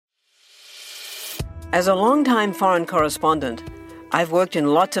As a longtime foreign correspondent, I've worked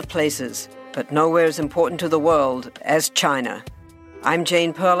in lots of places, but nowhere as important to the world as China. I'm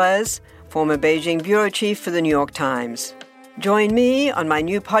Jane Perlez, former Beijing bureau chief for the New York Times. Join me on my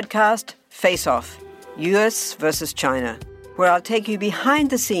new podcast, Face Off, U.S. versus China, where I'll take you behind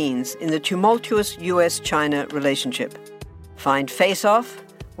the scenes in the tumultuous U.S.-China relationship. Find Face Off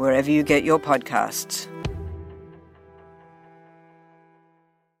wherever you get your podcasts.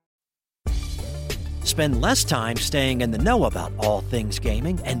 Spend less time staying in the know about all things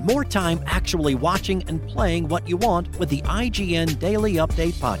gaming and more time actually watching and playing what you want with the IGN Daily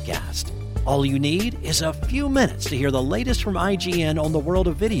Update podcast. All you need is a few minutes to hear the latest from IGN on the world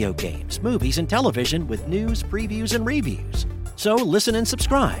of video games, movies, and television with news, previews, and reviews. So listen and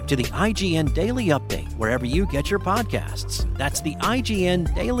subscribe to the IGN Daily Update wherever you get your podcasts. That's the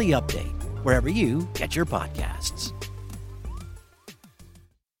IGN Daily Update wherever you get your podcasts.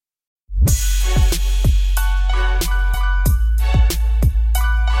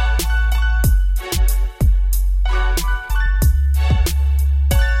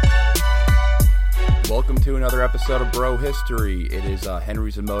 Welcome to another episode of Bro History. It is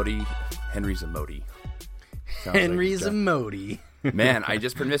Henry Zamodi. Man, I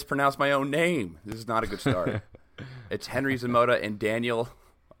just mispronounced my own name. This is not a good start. It's Henry Zamota and Daniel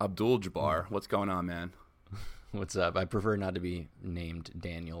Abdul-Jabbar. What's going on, man? What's up? I prefer not to be named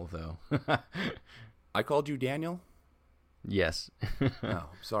Daniel, though. I called you Daniel? Yes. Oh,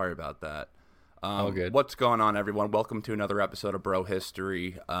 sorry about that. All good. What's going on, everyone? Welcome to another episode of Bro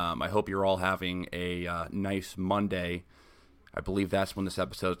History. I hope you're all having a nice Monday. I believe that's when this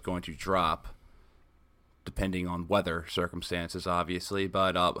episode is going to drop, depending on weather circumstances, obviously.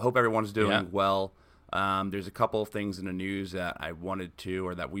 But hope everyone's doing well. There's a couple of things in the news that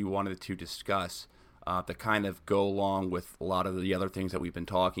we wanted to discuss that kind of go along with a lot of the other things that we've been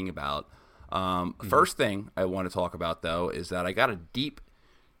talking about. First thing I want to talk about, though, is that I got a deep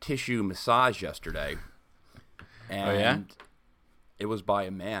tissue massage yesterday, and it was by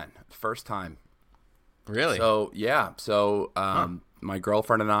a man. First time. Really? So my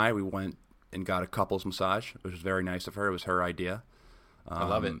girlfriend and I, we went and got a couples massage. It was very nice of her. It was her idea. I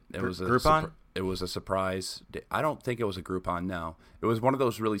love it. It was Groupon? It was a surprise. I don't think it was a Groupon. No, it was one of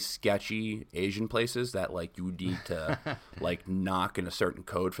those really sketchy Asian places that like you need to like knock in a certain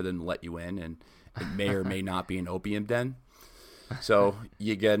code for them to let you in, and it may or may not be an opium den. So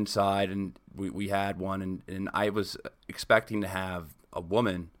you get inside, and we had one, and I was expecting to have a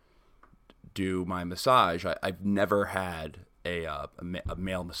woman do my massage. I've never had a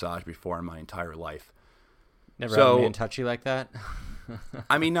male massage before in my entire life. Never had a man touch you like that?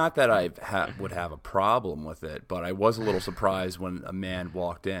 I mean, not that I would have a problem with it, but I was a little surprised when a man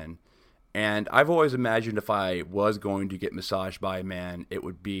walked in. And I've always imagined if I was going to get massaged by a man, it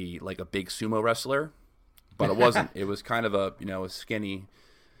would be like a big sumo wrestler. But it wasn't. It was kind of a skinny,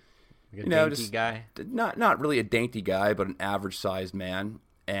 like a dainty guy. Not really a dainty guy, but an average sized man.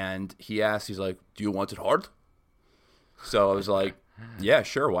 And he asked, he's like, "Do you want it hard?" So I was like, "Yeah,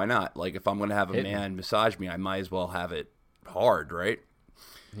 sure, why not? Like, if I'm going to have a man massage me, I might as well have it hard, right?"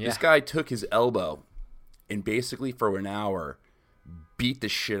 Yeah. This guy took his elbow and basically for an hour beat the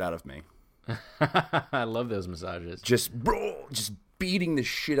shit out of me. I love those massages. Just beating the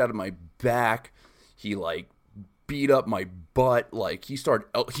shit out of my back. He like beat up my butt. Like he started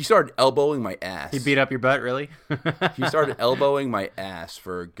elbowing my ass. He beat up your butt, really? He started elbowing my ass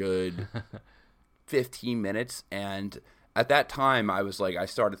for a good 15 minutes. And at that time, I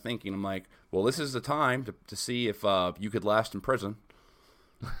started thinking, I'm like, well, this is the time to see if you could last in prison.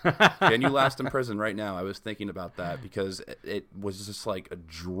 Can you last in prison right now? I was thinking about that because it was just like a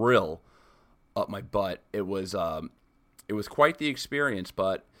drill up my butt. It was quite the experience,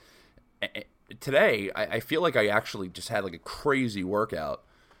 but today, I feel like I actually just had like a crazy workout.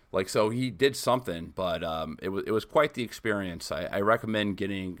 Like, so he did something, but it was quite the experience. I recommend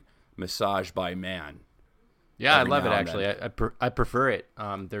getting massaged by a man. Yeah, I love it, actually. I prefer it.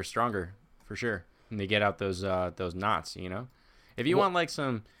 They're stronger, for sure. And they get out those knots, you know? If you want like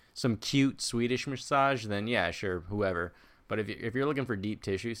some cute Swedish massage, then yeah, sure, whoever. But if you're looking for deep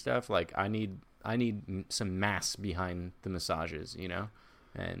tissue stuff, like I need some mass behind the massages, you know?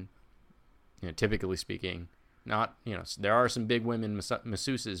 And typically speaking, not, there are some big women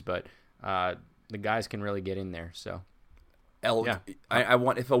masseuses, but the guys can really get in there. So, I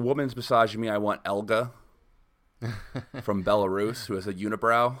want, if a woman's massaging me, I want Elga from Belarus, who has a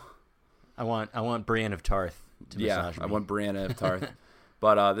unibrow. I want Brienne of Tarth to massage me. I want Brienne of Tarth.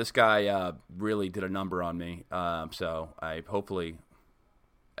 But this guy really did a number on me. So hopefully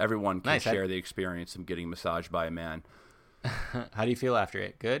everyone can share the experience of getting massaged by a man. How do you feel after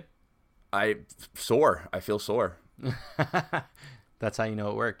it? Good? I feel sore. That's how you know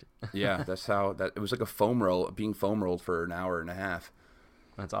it worked. Yeah, that's how it was, like a foam roll, being foam rolled for an hour and a half.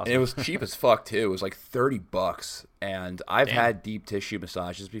 That's awesome. And it was cheap as fuck too. It was like $30, and I've had deep tissue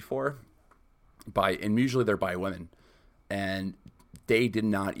massages before, and usually they're by women, and they did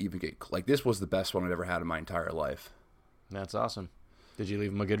not even get like, this was the best one I've ever had in my entire life. That's awesome. Did you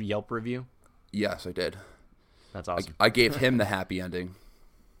leave him a good Yelp review? Yes, I did. That's awesome. I gave him the happy ending.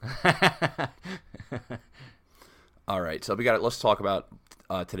 All right, so let's talk about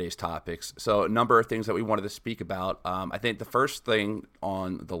today's topics. So a number of things that we wanted to speak about. I think the first thing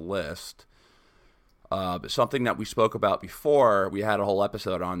on the list, something that we spoke about before, we had a whole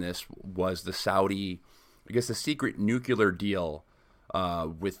episode on this, was the the secret nuclear deal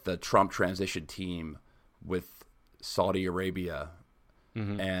with the Trump transition team with Saudi Arabia.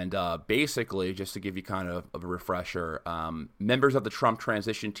 Mm-hmm. And basically, just to give you kind of a refresher, members of the Trump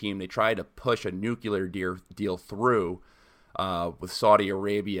transition team, they tried to push a nuclear deal through with Saudi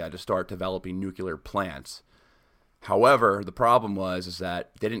Arabia to start developing nuclear plants. However, the problem is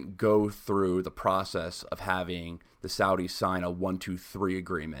that they didn't go through the process of having the Saudis sign a 1-2-3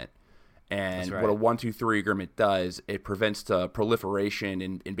 agreement. And what a 1-2-3 agreement does, it prevents the proliferation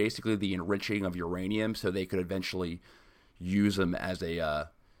and basically the enriching of uranium, so they could eventually use them as a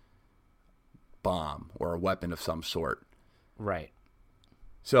bomb or a weapon of some sort. Right.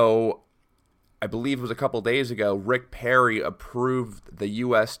 So I believe it was a couple of days ago, Rick Perry approved the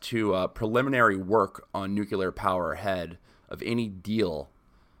U.S. to preliminary work on nuclear power ahead of any deal.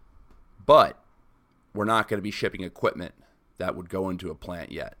 But we're not going to be shipping equipment that would go into a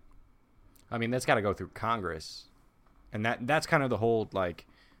plant yet. I mean, that's got to go through Congress. And that's kind of the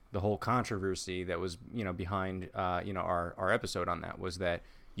whole controversy that was, behind, our episode on that, was that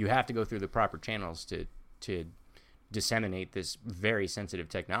you have to go through the proper channels to disseminate this very sensitive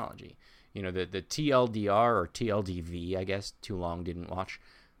technology. The TLDR or TLDV, I guess, too long didn't watch,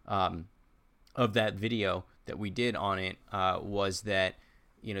 of that video that we did on it, was that,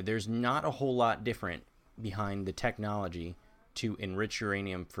 there's not a whole lot different behind the technology to enrich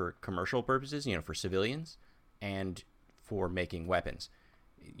uranium for commercial purposes, for civilians, and for making weapons.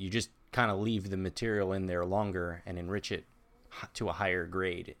 You just kind of leave the material in there longer and enrich it to a higher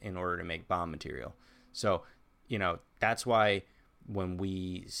grade in order to make bomb material. So, that's why when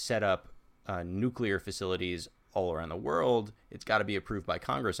we set up nuclear facilities all around the world, it's got to be approved by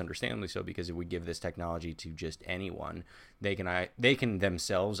Congress, understandably so, because if we give this technology to just anyone, they can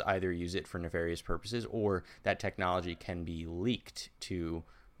themselves either use it for nefarious purposes, or that technology can be leaked to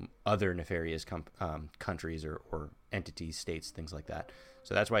other nefarious countries or entities, states, things like that.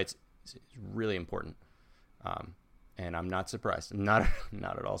 So that's why it's really important. And I'm not surprised. I'm not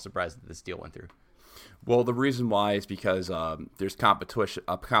at all surprised that this deal went through. Well, the reason why is because there's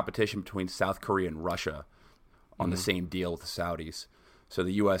competition between South Korea and Russia on the same deal with the Saudis. So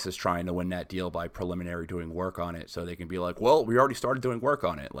the U.S. is trying to win that deal by preliminary doing work on it, so they can be like, well, we already started doing work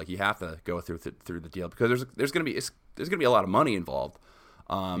on it. Like, you have to go through the deal, because there's going to be a lot of money involved.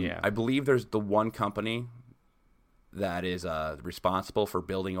 I believe there's the one company that is responsible for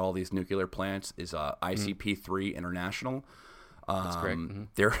building all these nuclear plants is ICP3 International. That's correct. Mm-hmm.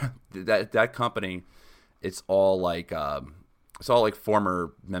 They're that company. It's all like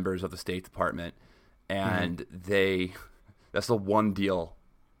former members of the State Department, and that's the one deal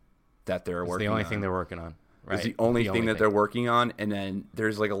that they're working on. It's the only thing they're working on. Right? It's the only thing that they're working on, and then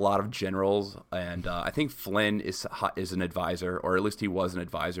there's like a lot of generals, and I think Flynn is an advisor, or at least he was an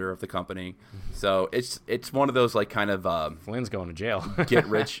advisor of the company. So it's one of those like kind of Flynn's going to jail. Get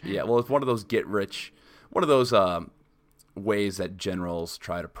rich, yeah. Well, it's one of those ways that generals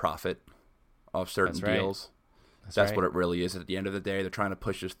try to profit off certain deals. That's what it really is. At the end of the day, they're trying to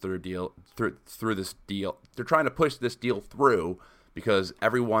push this through this deal. They're trying to push this deal through because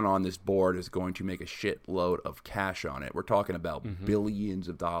everyone on this board is going to make a shitload of cash on it. We're talking about billions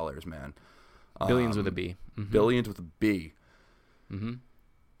of dollars, man. Billions with a B. Mm-hmm. Billions with a B. Mm-hmm.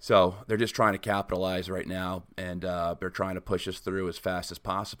 So they're just trying to capitalize right now, and they're trying to push this through as fast as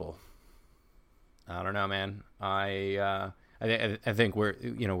possible. I don't know, man. I think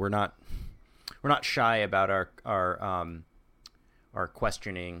we're not shy about our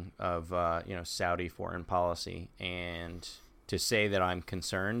questioning of Saudi foreign policy, and to say that I'm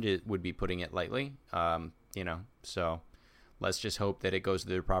concerned, it would be putting it lightly. So let's just hope that it goes to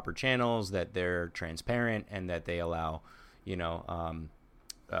the proper channels, that they're transparent, and that they allow the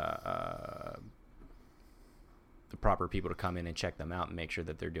proper people to come in and check them out and make sure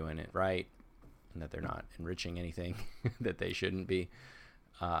that they're doing it right, and that they're not enriching anything that they shouldn't be.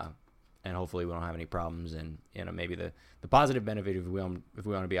 and hopefully we don't have any problems. And maybe the positive benefit, if we want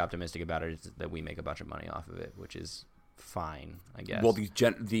to be optimistic about it, is that we make a bunch of money off of it, which is fine, I guess. Well,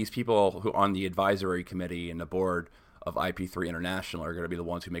 these people who are on the advisory committee and the board of IP3 International are going to be the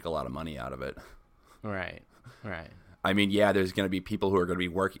ones who make a lot of money out of it. Right. I mean, yeah, there's going to be people who are going to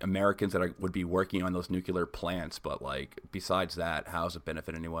be Americans that would be working on those nuclear plants, but like besides that, how does it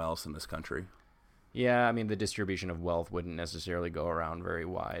benefit anyone else in this country? Yeah, I mean, the distribution of wealth wouldn't necessarily go around very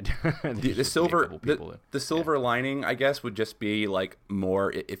wide. The silver lining, I guess, would just be like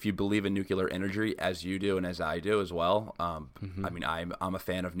more if you believe in nuclear energy as you do and as I do as well. I mean, I'm a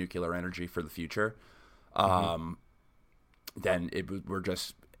fan of nuclear energy for the future. Then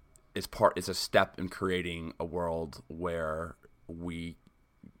it's a step in creating a world where we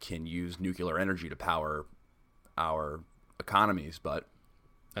can use nuclear energy to power our economies, but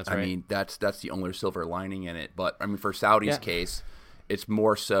that's right. I mean, that's the only silver lining in it. But I mean, for Saudi's case, it's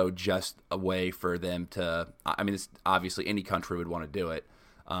more so just a way for them to. I mean, it's obviously any country would want to do it.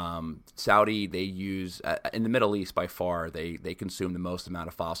 Saudi, they use in the Middle East by far. They consume the most amount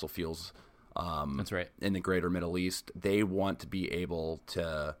of fossil fuels. That's right. In the greater Middle East, they want to be able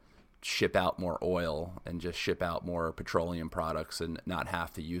to ship out more oil and just ship out more petroleum products and not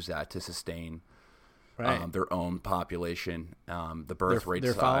have to use that to sustain. Right. Their own population, the birth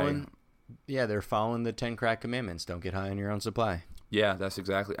rate's high. Yeah, they're following the 10 crack commandments. Don't get high on your own supply. Yeah, that's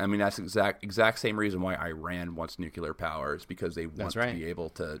exactly. I mean, that's exact same reason why Iran wants nuclear power is because they want to be able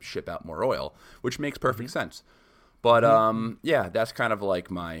to ship out more oil, which makes perfect sense. But yeah, that's kind of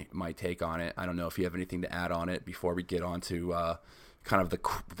like my take on it. I don't know if you have anything to add on it before we get on to kind of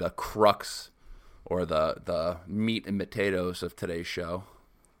the crux or the meat and potatoes of today's show.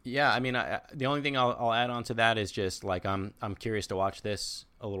 Yeah, I mean, the only thing I'll add on to that is just like I'm curious to watch this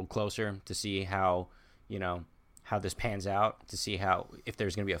a little closer to see how how this pans out, to see if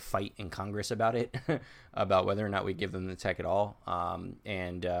there's going to be a fight in Congress about it, about whether or not we give them the tech at all,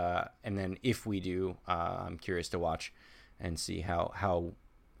 and then if we do, I'm curious to watch and see how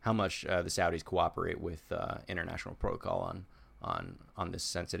much the Saudis cooperate with international protocol on this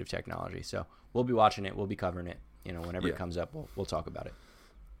sensitive technology. So we'll be watching it, we'll be covering it, whenever it comes up, we'll talk about it.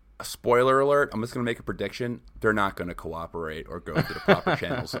 Spoiler alert, I'm just going to make a prediction. They're not going to cooperate or go through the proper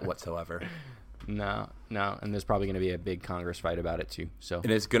channels whatsoever. No. And there's probably going to be a big Congress fight about it too. So,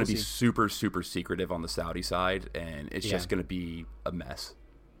 and it's going to be super, super secretive on the Saudi side, and it's just going to be a mess.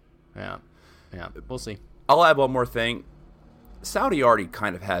 Yeah. We'll see. I'll add one more thing. Saudi already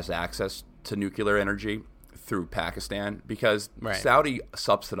kind of has access to nuclear energy through Pakistan because Saudi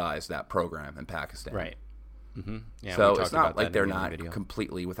subsidized that program in Pakistan. Right. Mm-hmm. Yeah, so it's not like they're not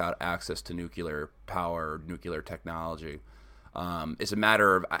completely without access to nuclear power, nuclear technology. It's a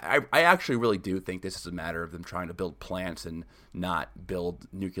matter of I actually really do think this is a matter of them trying to build plants and not build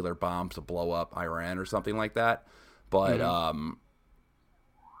nuclear bombs to blow up Iran or something like that. But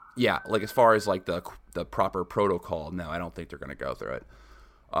yeah, like as far as like the proper protocol, no, I don't think they're going to go through it.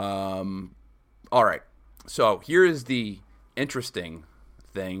 All right, so here is the interesting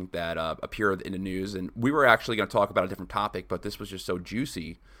thing that appeared in the news, and we were actually going to talk about a different topic, but this was just so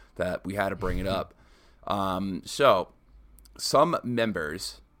juicy that we had to bring it up. So some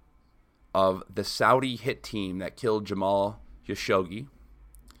members of the Saudi hit team that killed Jamal Khashoggi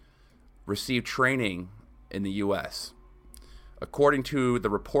received training in the U.S. According to the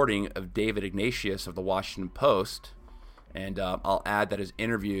reporting of David Ignatius of the Washington Post, and I'll add that his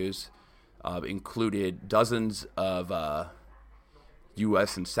interviews included dozens of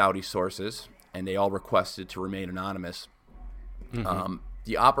U.S. and Saudi sources, and they all requested to remain anonymous.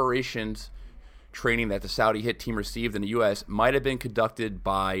 The operations training that the Saudi hit team received in the U.S. might have been conducted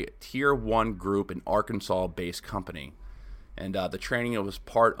by Tier 1 Group, an Arkansas-based company. And the training was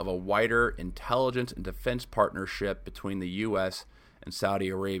part of a wider intelligence and defense partnership between the U.S. and Saudi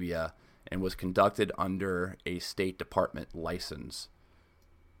Arabia and was conducted under a State Department license.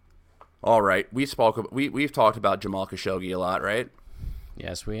 All right, we've talked about Jamal Khashoggi a lot, right?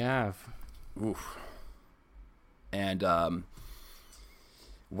 Yes, we have. Oof. And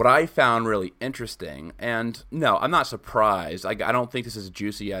what I found really interesting, and no, I'm not surprised. I don't think this is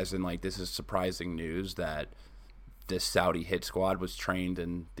juicy as in like this is surprising news that this Saudi hit squad was trained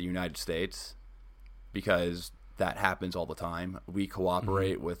in the United States, because that happens all the time. We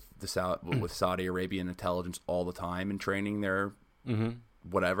cooperate with with Saudi Arabian intelligence all the time in training their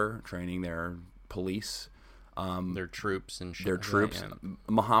training their police. Their troops and shit. Their troops. Yeah.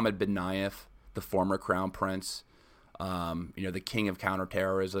 Mohammed bin Nayef, the former crown prince, the king of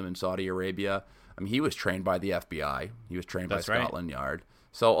counterterrorism in Saudi Arabia. I mean, he was trained by the FBI. He was trained by Scotland Yard.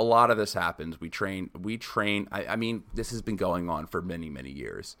 So a lot of this happens. We train. I mean, this has been going on for many, many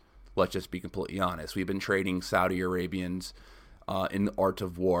years. Let's just be completely honest. We've been training Saudi Arabians in the art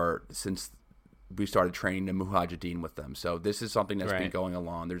of war since we started training the Mujahideen with them. So this is something that's been going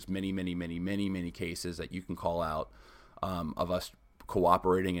along. There's many, many, many, many, many cases that you can call out of us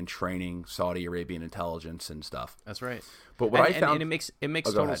cooperating and training Saudi Arabian intelligence and stuff. That's right. But what I found, and it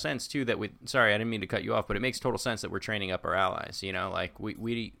makes total sense too that sorry, I didn't mean to cut you off, but it makes total sense that we're training up our allies. You know, like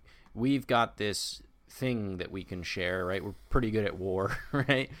we've got this thing that we can share, right? We're pretty good at war,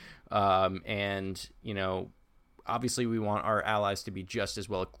 right? And you know, obviously we want our allies to be just as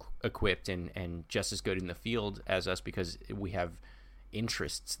well equipped and just as good in the field as us because we have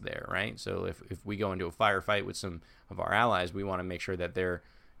interests there, right? So if we go into a firefight with some of our allies, we want to make sure that they're,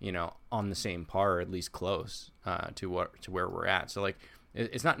 you know, on the same par or at least close to where we're at. So like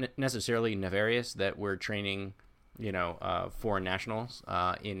it's not necessarily nefarious that we're training, you know, foreign nationals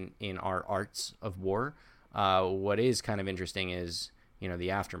in our arts of war. What is kind of interesting is, you know,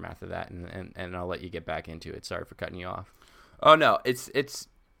 the aftermath of that, and I'll let you get back into it. Sorry for cutting you off. Oh no, it's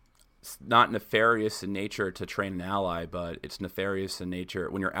not nefarious in nature to train an ally, but it's nefarious in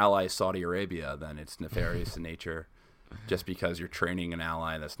nature when your ally is Saudi Arabia. Then it's nefarious in nature, just because you're training an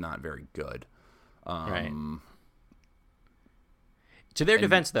ally that's not very good. Right. To their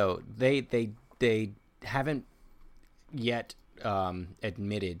defense, though, they haven't yet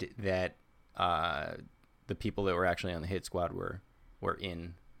admitted that the people that were actually on the hit squad were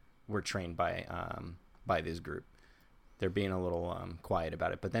trained by this group. They're being a little quiet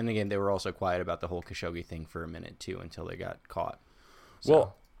about it, but then again, they were also quiet about the whole Khashoggi thing for a minute too, until they got caught. So.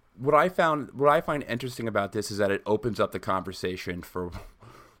 Well, what I find interesting about this is that it opens up the conversation for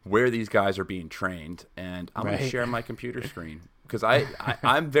where these guys are being trained, and I'm going to share my computer screen because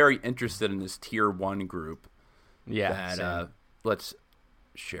I'm very interested in this tier 1 group. Yeah. That let's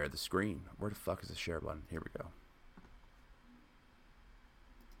share the screen. Where the fuck is the share button? Here we go.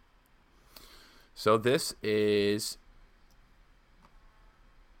 So this is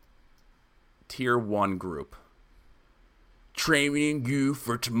Tier 1 group. Training you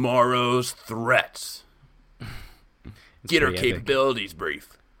for tomorrow's threats. Get our capabilities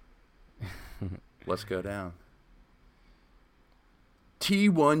brief. Let's go down.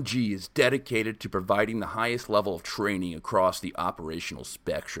 T1G is dedicated to providing the highest level of training across the operational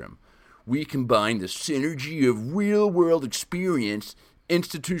spectrum. We combine the synergy of real-world experience,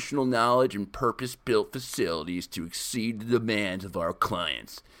 institutional knowledge, and purpose-built facilities to exceed the demands of our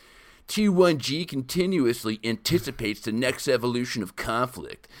clients. T1G continuously anticipates the next evolution of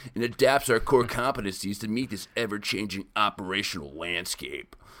conflict and adapts our core competencies to meet this ever-changing operational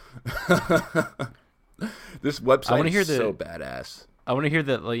landscape. This website is so badass. I want to hear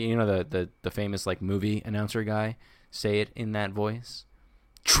the famous like movie announcer guy say it in that voice.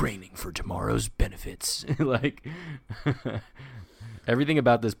 Training for tomorrow's benefits. Like everything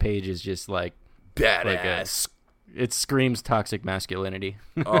about this page is just like badass. It screams toxic masculinity.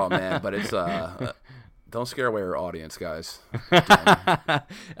 Oh man, but it's don't scare away our audience, guys.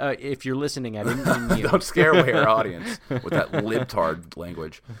 If you're listening, I didn't mean you. Don't scare away our audience with that libtard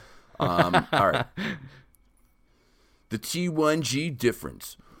language. All right. The T1G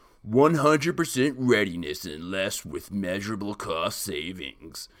difference. 100% readiness and less with measurable cost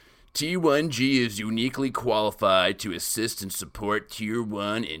savings. T1G is uniquely qualified to assist and support Tier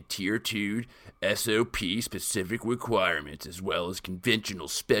 1 and Tier 2 SOP-specific requirements, as well as conventional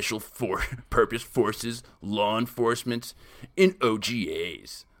special purpose forces, law enforcement, and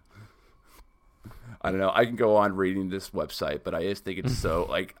OGAs. I don't know. I can go on reading this website, but I just think it's so,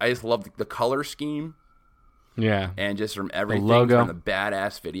 like, I just love the color scheme. Yeah. And just from everything, from the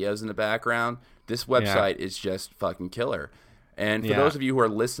badass videos in the background, this website is just fucking killer. And for those of you who are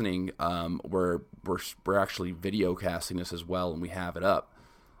listening, we're actually video casting this as well, and we have it up.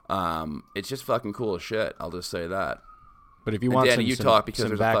 It's just fucking cool as shit. I'll just say that. But if you want Danny, you talk because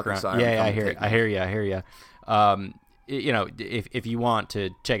there's background, a fucking siren. Yeah, I hear you. You know, if you want to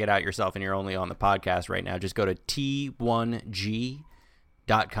check it out yourself and you're only on the podcast right now, just go to t1g.com.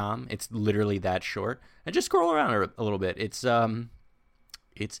 It's literally that short, and just scroll around a little bit. It's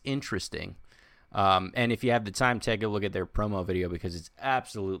interesting. And if you have the time, take a look at their promo video because it's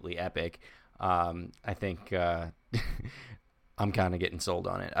absolutely epic. I think I'm kind of getting sold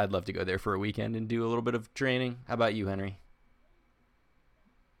on it. I'd love to go there for a weekend and do a little bit of training. How about you, Henry?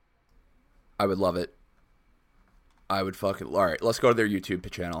 I would love it. I would fucking... All right, let's go to their YouTube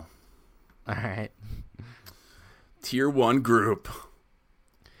channel. All right. Tier 1 group.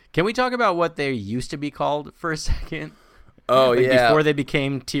 Can we talk about what they used to be called for a second? Oh, yeah. Before they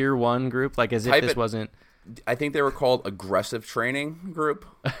became Tier 1 group, like as if this wasn't... I think they were called Aggressive Training Group.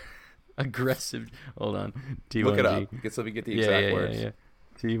 Aggressive... Hold on. T1G. Look it up. Let me get the exact words. Yeah.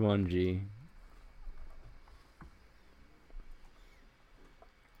 T1G.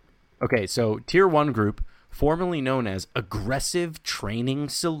 Okay, so Tier 1 Group, formerly known as Aggressive Training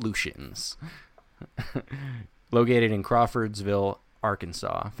Solutions, located in Crawfordsville,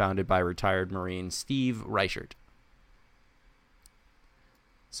 Arkansas, founded by retired Marine Steve Reichert.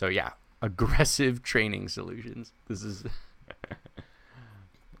 So yeah, Aggressive Training Solutions. This is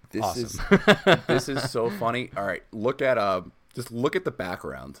awesome. This is so funny. All right, just look at the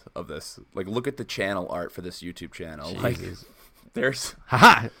background of this. Like, look at the channel art for this YouTube channel. Jesus. Like, there's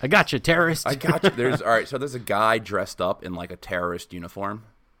haha, I got you, terrorist. I got you. There's all right. So there's a guy dressed up in like a terrorist uniform.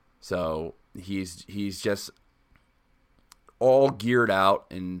 So he's just all geared out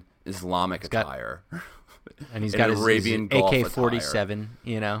in Islamic attire, and he's got his AK-47.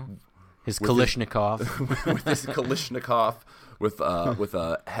 You know, his Kalashnikov. With his Kalashnikov, with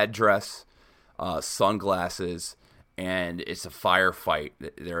a headdress, sunglasses, and it's a firefight.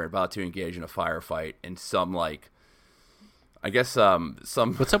 They're about to engage in a firefight, and some like. I guess some.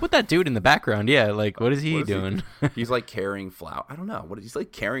 What's up with that dude in the background? Yeah, like what is he doing? He's like carrying flour. I don't know. He's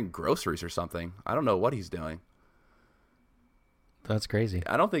like carrying groceries or something. I don't know what he's doing. That's crazy.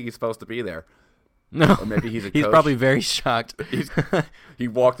 I don't think he's supposed to be there. No, or maybe he's a coach. He's probably very shocked. He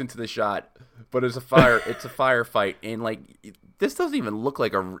walked into the shot, but it's a firefight, and like this doesn't even look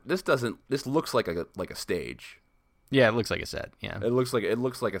like this looks like a stage. Yeah, it looks like a set. Yeah, it looks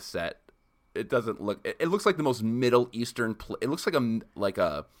like a set. It doesn't look. It looks like the most Middle Eastern. It looks like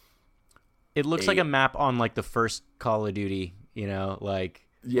a. It looks like a map on like the first Call of Duty. You know, like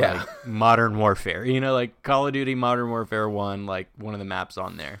Modern Warfare. You know, like Call of Duty Modern Warfare 1. Like one of the maps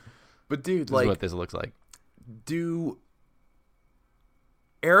on there. But dude, this is what this looks like. Do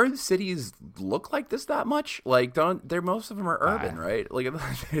Arab cities look like this that much? Like, most of them are urban, right? Like,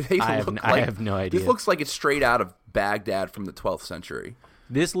 I have no idea. This looks like it's straight out of Baghdad from the 12th century.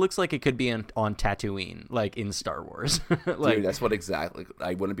 This looks like it could be on Tatooine, like in Star Wars. Like, dude, that's what exactly.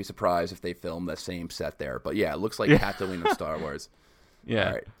 I wouldn't be surprised if they filmed the same set there. But yeah, it looks like Tatooine of Star Wars. Yeah.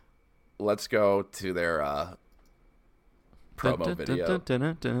 All right, let's go to their promo video.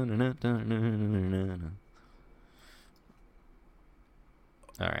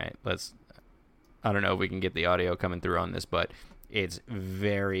 All right, I don't know if we can get the audio coming through on this, but it's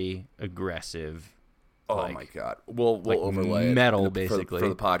very aggressive. Oh my god! We'll overlay metal it basically for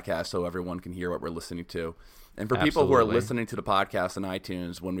the podcast so everyone can hear what we're listening to. And for people who are listening to the podcast on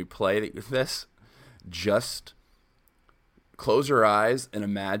iTunes, when we play this, just close your eyes and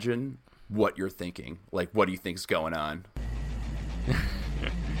imagine what you're thinking. Like, what do you think's going on?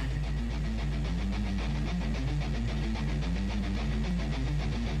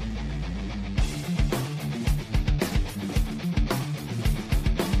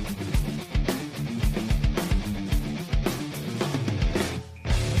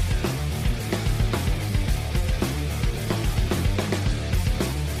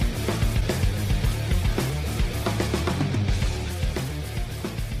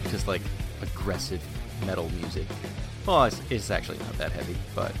 Like aggressive metal music. Well, it's actually not that heavy,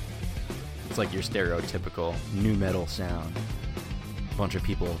 but it's like your stereotypical nu metal sound. A bunch of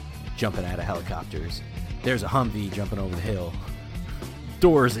people jumping out of helicopters. There's a Humvee jumping over the hill.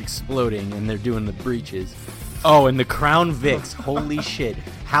 Doors exploding, and they're doing the breaches. Oh, and the Crown Vics. Holy shit.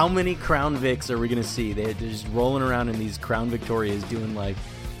 How many Crown Vics are we going to see? They're just rolling around in these Crown Victorias doing like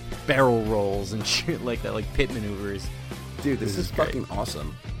barrel rolls and shit like that, like pit maneuvers. Dude, this is fucking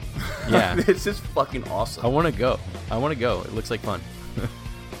awesome. Yeah. This is fucking awesome. I want to go. It looks like fun.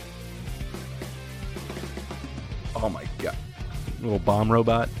 Oh my god. Little bomb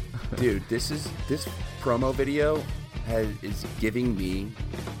robot. Dude, this promo video is giving me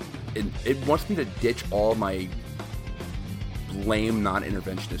it wants me to ditch all my lame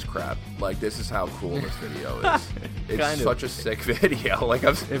non-interventionist crap. Like, this is how cool this video is. It's such a sick video. Like,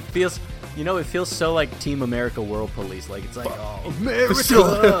 it feels so like Team America World Police. Like, it's like, oh,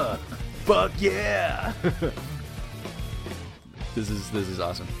 America, fuck yeah. This is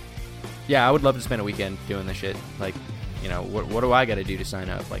awesome. Yeah, I would love to spend a weekend doing this shit. Like, you know, what do I got to do to sign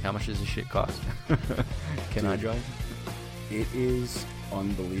up? Like, how much does this shit cost? Can I join? It is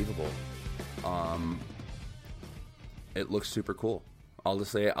unbelievable. It looks super cool. I'll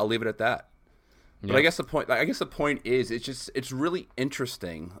just say it. I'll leave it at that. But I guess the point is, it's really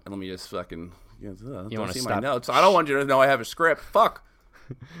interesting. And let me just fucking don't see my notes. I don't want you to know I have a script. Fuck.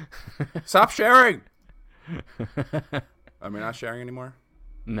 Stop sharing. Am I not sharing anymore?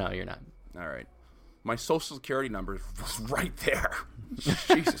 No, you're not. All right. My social security number was right there.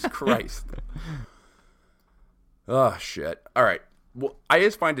 Jesus Christ. Oh, shit. All right. Well, I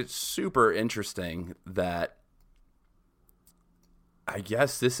just find it super interesting that I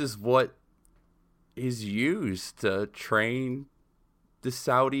guess this is what is used to train the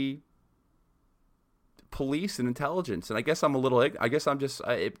Saudi police and intelligence. And I guess I'm a little. I guess I'm just.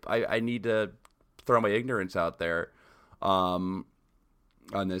 I need to throw my ignorance out there on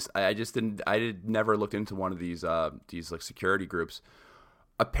this. I just didn't. Never looked into one of these like security groups.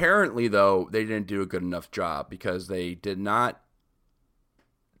 Apparently, though, they didn't do a good enough job because they did not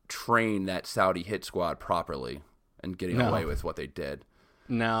train that Saudi hit squad properly and getting away with what they did.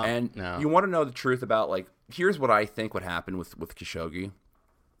 No. You want to know the truth about, like, here's what I think would happen with Khashoggi.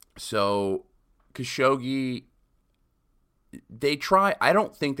 So Khashoggi, I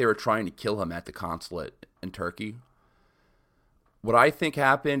don't think they were trying to kill him at the consulate in Turkey. What I think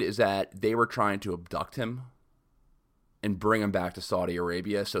happened is that they were trying to abduct him and bring him back to Saudi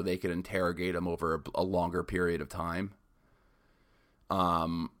Arabia so they could interrogate him over a longer period of time.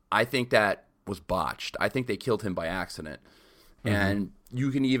 I think that was botched. I think they killed him by accident. Mm-hmm. And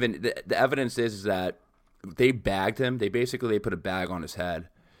you can even the evidence is that they bagged him. They put a bag on his head,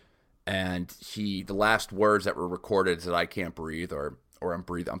 and the last words that were recorded is that I can't breathe or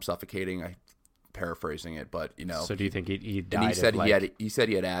I'm suffocating. I'm paraphrasing it, but So do you think he died? And he said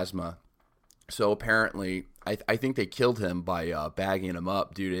he had asthma. So apparently, I think they killed him by bagging him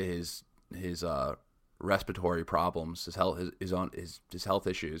up due to his respiratory problems, his health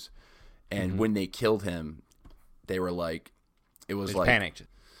issues. And when they killed him, they were like, it was like panicked.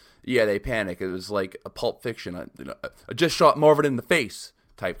 Yeah, they panicked. It was like a Pulp Fiction. I just shot Marvin in the face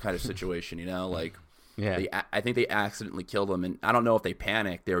type kind of situation. Like yeah. I think they accidentally killed him, and I don't know if they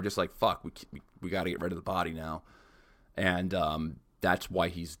panicked. They were just like, fuck, we got to get rid of the body now, and that's why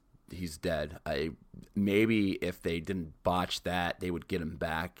he's dead. Maybe if they didn't botch that, they would get him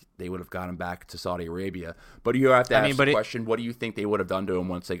back. They would have got him back to Saudi Arabia. But you have to ask the question: what do you think they would have done to him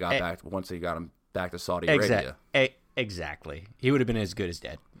once they got him back to Saudi Arabia? Exactly. He would have been as good as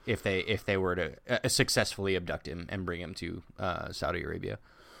dead if they were to successfly abduct him and bring him to Saudi Arabia.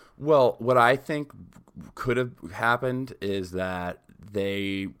 Well, what I think could have happened is that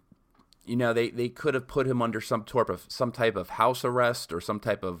they could have put him under some type of house arrest or some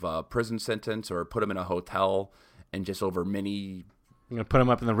type of prison sentence, or put him in a hotel and just over many. You're gonna put him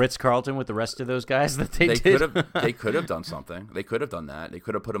up in the Ritz-Carlton with the rest of those guys that they did. They could have done something. They could have done that. They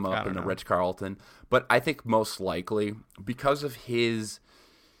could have put him up in the Ritz-Carlton. But I think most likely because of his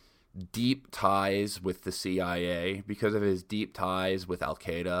deep ties with the CIA, because of his deep ties with Al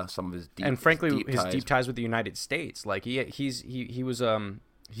Qaeda, some of his deep and frankly his deep ties with the United States. Like he was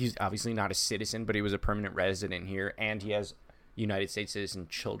he's obviously not a citizen, but he was a permanent resident here, and he has United States citizen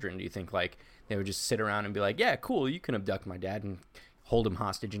children. Do you think like they would just sit around and be like, yeah, cool, you can abduct my dad and hold him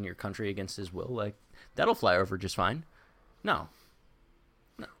hostage in your country against his will? Like, that'll fly over just fine. No,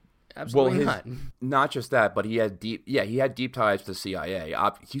 absolutely not. Not just that, but he had deep ties to the CIA.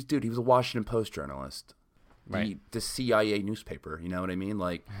 He was a Washington Post journalist, right? The CIA newspaper. You know what I mean?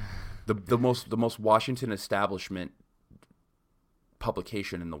 Like the most Washington establishment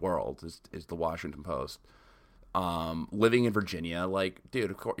publication in the world is the Washington Post. Living in Virginia, like,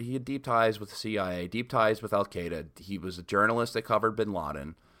 dude, of course, he had deep ties with the CIA, deep ties with Al Qaeda. He was a journalist that covered Bin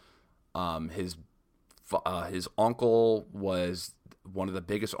Laden. His uncle was one of the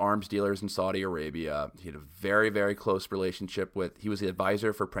biggest arms dealers in Saudi Arabia. He had a very, very close relationship with. He was the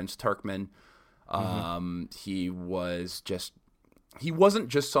advisor for Prince Turkmen. He wasn't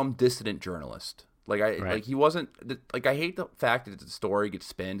just some dissident journalist. He wasn't like, I hate the fact that the story gets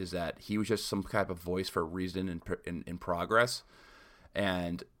spinned is that he was just some type of voice for reason in progress,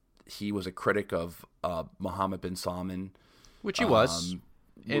 and he was a critic of Mohammed bin Salman, which he was.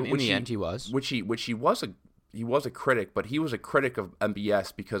 In the end, he was. Which he was a critic, but he was a critic of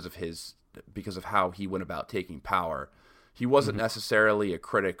MBS because of how he went about taking power. He wasn't necessarily a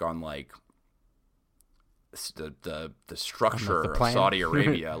critic on like the structure of Saudi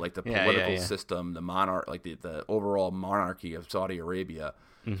Arabia, like the political system, the monarch, like the overall monarchy of Saudi Arabia.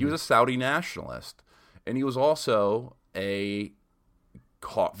 He was a Saudi nationalist, and he was also very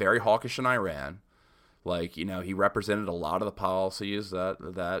hawkish in Iran. Like, he represented a lot of the policies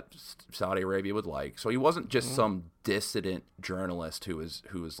that Saudi Arabia would like. So he wasn't just some dissident journalist who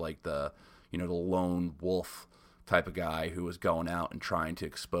was like the lone wolf type of guy who was going out and trying to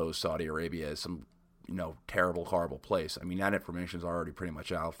expose Saudi Arabia as some terrible, horrible place. I mean, that information is already pretty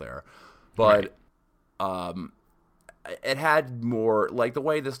much out there. But it had more, like, the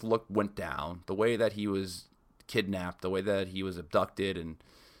way this went down, the way that he was kidnapped, the way that he was abducted, and,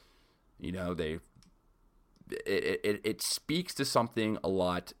 it speaks to something a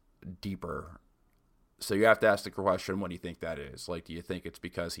lot deeper. So you have to ask the question, what do you think that is? Like, do you think it's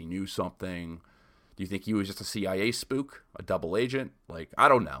because he knew something? Do Do you think he was just a CIA spook, a double agent? Like, I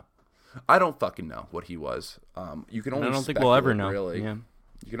don't know. I don't fucking know what he was. You can only. I don't think we'll ever know. Really. Yeah.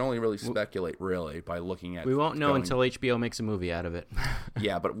 You can only really speculate, really, by looking at. We won't know until HBO makes a movie out of it.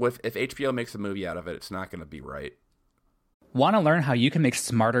 Yeah, but if HBO makes a movie out of it, it's not going to be right. Want to learn how you can make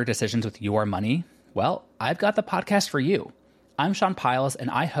smarter decisions with your money? Well, I've got the podcast for you. I'm Sean Piles,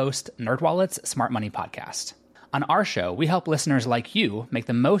 and I host NerdWallet's Smart Money Podcast. On our show, we help listeners like you make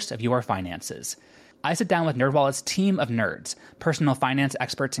the most of your finances. I sit down with NerdWallet's team of nerds, personal finance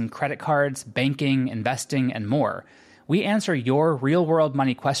experts in credit cards, banking, investing, and more. We answer your real-world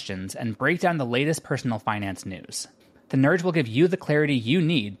money questions and break down the latest personal finance news. The nerds will give you the clarity you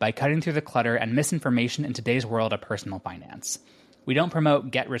need by cutting through the clutter and misinformation in today's world of personal finance. We don't promote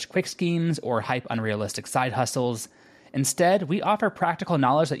get-rich-quick schemes or hype unrealistic side hustles. Instead, we offer practical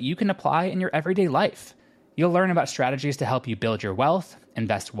knowledge that you can apply in your everyday life. You'll learn about strategies to help you build your wealth,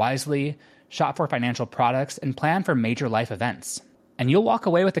 invest wisely, shop for financial products, and plan for major life events. And you'll walk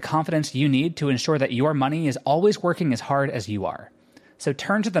away with the confidence you need to ensure that your money is always working as hard as you are. So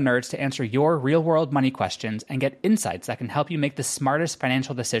turn to the nerds to answer your real-world money questions and get insights that can help you make the smartest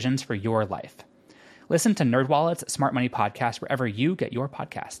financial decisions for your life. Listen to NerdWallet's Smart Money Podcast wherever you get your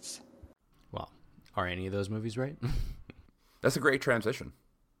podcasts. Well, are any of those movies right? That's a great transition.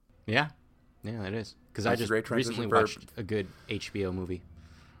 Yeah, it is. Because I just recently watched a good HBO movie.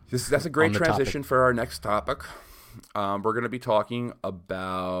 That's a great transition for our next topic. We're going to be talking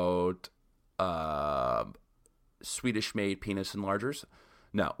about Swedish-made penis enlargers.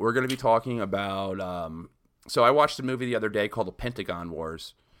 No, we're going to be talking about... so I watched a movie the other day called The Pentagon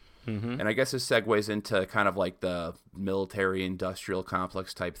Wars. Mm-hmm. And I guess this segues into kind of like the military-industrial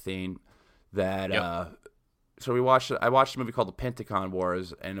complex type thing that... Yep. So I watched a movie called The Pentagon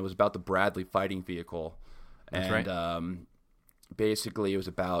Wars, and it was about the Bradley fighting vehicle. That's right. Basically, it was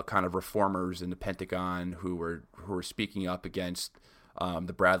about kind of reformers in the Pentagon who were speaking up against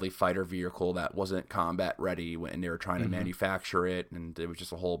the Bradley fighter vehicle that wasn't combat ready when they were trying to manufacture it, and it was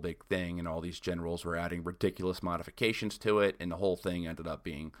just a whole big thing. And all these generals were adding ridiculous modifications to it, and the whole thing ended up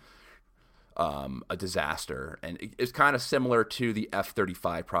being a disaster. And it's kind of similar to the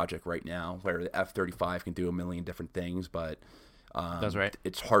F-35 project right now, where the F-35 can do a million different things, but that's right.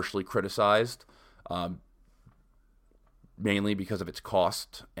 It's harshly criticized. Mainly because of its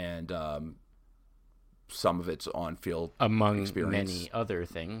cost and some of its on-field experience. Many other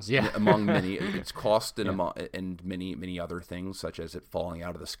things. Yeah, among many, its cost and many other things, such as it falling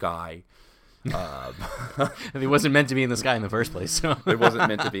out of the sky. It wasn't meant to be in the sky in the first place. So. It wasn't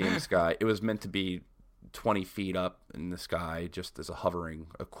meant to be in the sky. It was meant to be 20 feet up in the sky, just as a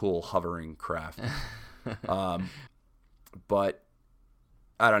cool hovering craft. But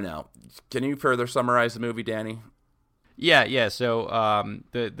I don't know. Can you further summarize the movie, Danny? Yeah. So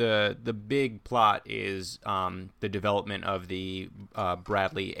the big plot is the development of the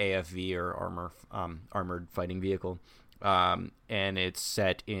Bradley AFV or armored fighting vehicle, and it's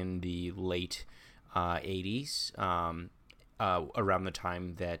set in the late 80s, around the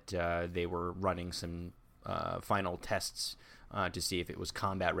time that they were running some final tests to see if it was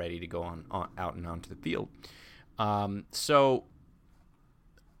combat ready to go on out and onto the field. So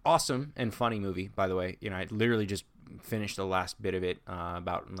awesome and funny movie, by the way. I literally just finished the last bit of it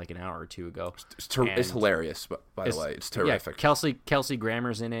about like an hour or two ago. It's hilarious, by the way. It's terrific. Yeah, Kelsey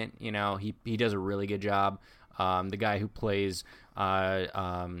Grammer's in it. He does a really good job. The guy who plays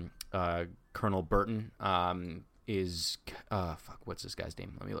Colonel Burton is what's this guy's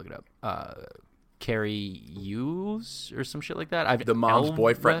name? Let me look it up. Carrie Hughes or some shit like that. The mom's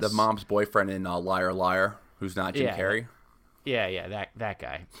boyfriend in Liar Liar, who's not Jim Carrey. Yeah, that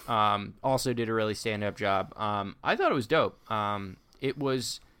guy. Also did a really stand-up job. I thought it was dope. It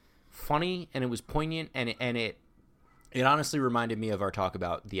was funny and it was poignant, and it honestly reminded me of our talk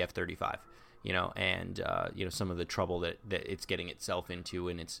about the F-35, and some of the trouble that it's getting itself into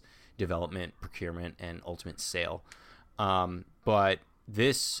in its development, procurement, and ultimate sale. But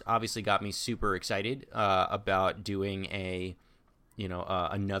this obviously got me super excited about doing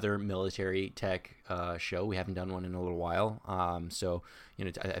another military tech show. We haven't done one in a little while. So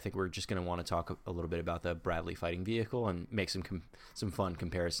I think we're just going to want to talk a little bit about the Bradley fighting vehicle and make some fun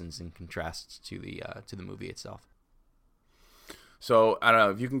comparisons and contrasts to the movie itself. So I don't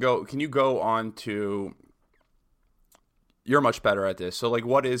know if you can you go on to, you're much better at this. So like,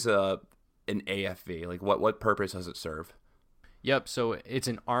 what is an AFV? Like what purpose does it serve? Yep. So it's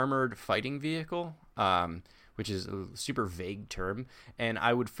an armored fighting vehicle. Which is a super vague term, and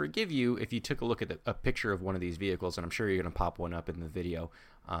I would forgive you if you took a look at a picture of one of these vehicles, and I'm sure you're going to pop one up in the video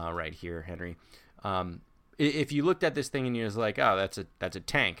right here, Henry. if you looked at this thing and you was like, oh, that's a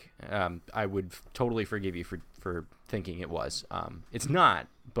tank, I would totally forgive you for thinking it was. It's not,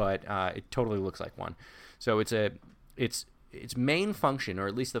 but it totally looks like one. So its main function, or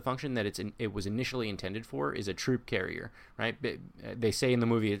at least the function that it was initially intended for, is a troop carrier, right? They say in the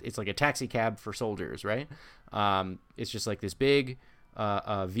movie it's like a taxi cab for soldiers, right? It's just like this big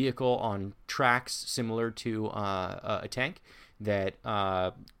vehicle on tracks similar to a tank that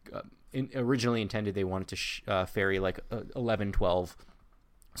originally intended they wanted to ferry like 11, 12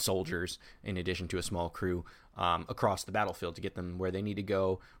 soldiers in addition to a small crew across the battlefield to get them where they need to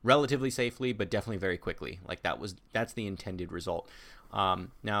go relatively safely, but definitely very quickly. Like that's the intended result.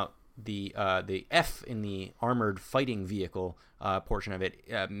 Now the F in the armored fighting vehicle portion of it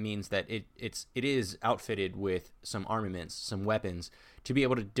means that it is outfitted with some armaments, some weapons to be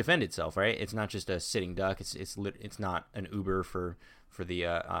able to defend itself. Right? It's not just a sitting duck. It's not an Uber for the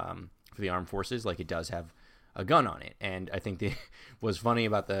armed forces. Like, it does have a gun on it. And I think what's funny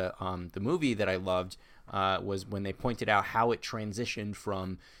about the movie that I loved was when they pointed out how it transitioned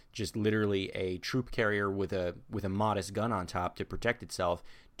from just literally a troop carrier with a modest gun on top to protect itself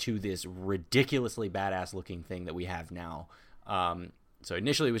to this ridiculously badass looking thing that we have now. So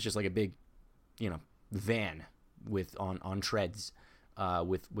initially it was just like a big, van on treads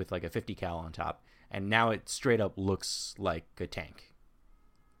with like a 50 cal on top, and now it straight up looks like a tank.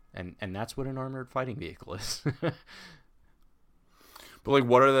 And that's what an armored fighting vehicle is. But like,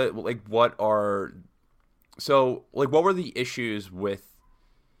 what were the issues with?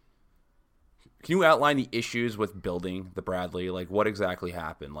 Can you outline the issues with building the Bradley? Like, what exactly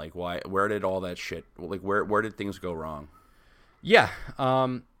happened? Like, where did all that shit? Like, where did things go wrong? Yeah.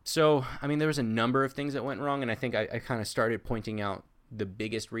 So I mean, there was a number of things that went wrong, and I think I kind of started pointing out the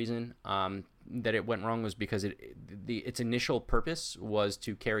biggest reason that it went wrong was because its initial purpose was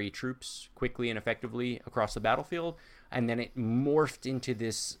to carry troops quickly and effectively across the battlefield, and then it morphed into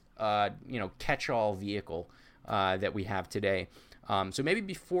this catch-all vehicle that we have today. So maybe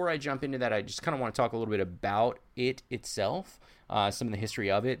before I jump into that, I just kind of want to talk a little bit about it itself, some of the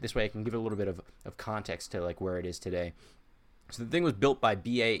history of it. This way I can give it a little bit of context to like where it is today. So the thing was built by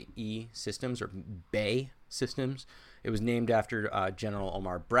BAE Systems, or BAE Systems. It was named after General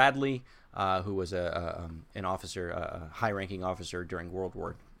Omar Bradley, who was an officer, a high-ranking officer during World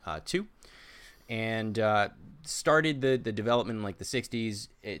War II, and started the development in like the 60s.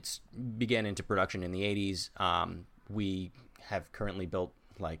 It began into production in the 80s. We have currently built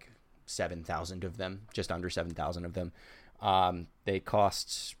like 7,000 of them, just under 7,000 of them. They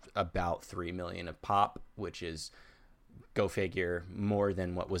cost about $3 million a pop, which is, go figure, more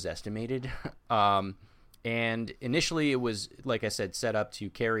than what was estimated. And initially it was, like I said, set up to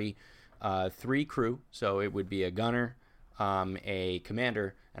carry 3 crew. So it would be a gunner, a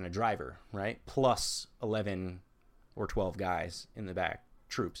commander, and a driver, right? Plus 11 or 12 guys in the back,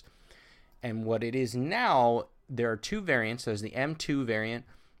 troops. And what it is now, there are 2 variants. There's the M2 variant.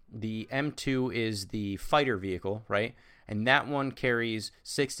 The M2 is the fighter vehicle, right? And that one carries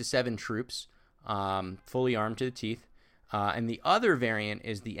 6 to 7 troops, fully armed to the teeth. And the other variant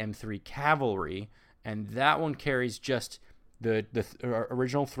is the M3 cavalry, and that one carries just the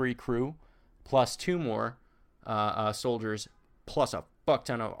original 3 crew plus 2 more soldiers plus a fuck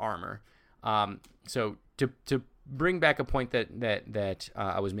ton of armor. So to bring back a point that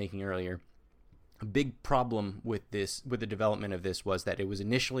I was making earlier, a big problem with the development of this was that it was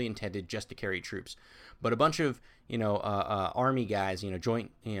initially intended just to carry troops, but a bunch of army guys,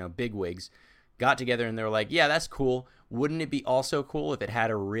 joint bigwigs, got together and they were like, yeah, that's cool. Wouldn't it be also cool if it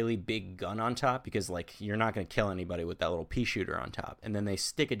had a really big gun on top? Because like, you're not going to kill anybody with that little pea shooter on top. And then they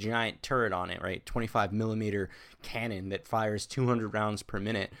stick a giant turret on it, right? 25 millimeter cannon that fires 200 rounds per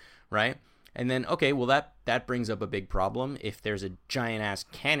minute, right? And then, okay, well that brings up a big problem. If there's a giant ass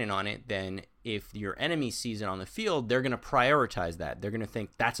cannon on it, then if your enemy sees it on the field, they're going to prioritize that. They're going to think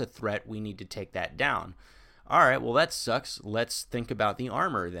that's a threat. We need to take that down. All right, well, that sucks. Let's think about the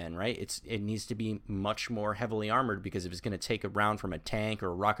armor then, right? It needs to be much more heavily armored, because if it's going to take a round from a tank or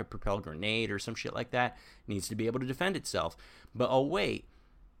a rocket-propelled grenade or some shit like that, it needs to be able to defend itself. But oh wait,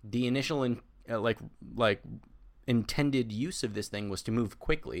 the initial intended use of this thing was to move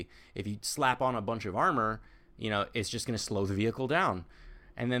quickly. If you slap on a bunch of armor, it's just going to slow the vehicle down.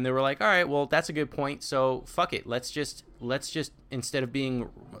 And then they were like, all right, well, that's a good point. So fuck it. Let's just instead of being,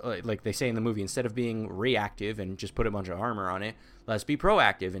 like they say in the movie, instead of being reactive and just put a bunch of armor on it, let's be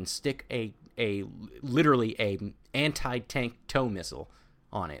proactive and stick literally a anti-tank tow missile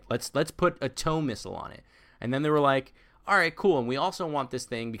on it. Let's put a tow missile on it. And then they were like, all right, cool. And we also want this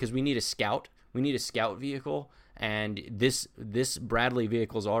thing because we need a scout. We need a scout vehicle. and this Bradley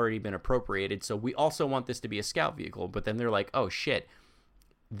vehicle's already been appropriated, so we also want this to be a scout vehicle. But then they're like, oh shit,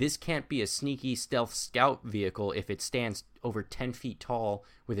 this can't be a sneaky stealth scout vehicle if it stands over 10 feet tall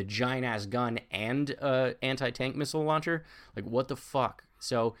with a giant ass gun and a anti-tank missile launcher. Like, what the fuck?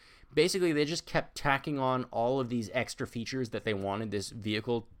 So basically they just kept tacking on all of these extra features that they wanted this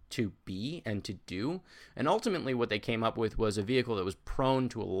vehicle to be and to do, and ultimately what they came up with was a vehicle that was prone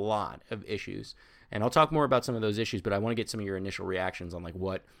to a lot of issues. And I'll talk more about some of those issues, but I want to get some of your initial reactions on like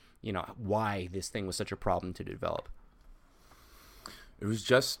what, why this thing was such a problem to develop. It was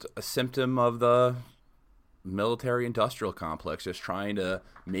just a symptom of the military industrial complex, just trying to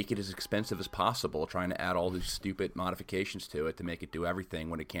make it as expensive as possible, trying to add all these stupid modifications to it to make it do everything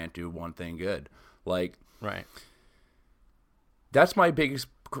when it can't do one thing good. Like, right. That's my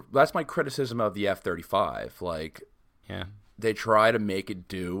criticism of the F-35. Like, yeah, they try to make it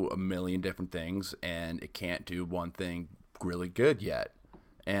do a million different things, and it can't do one thing really good yet.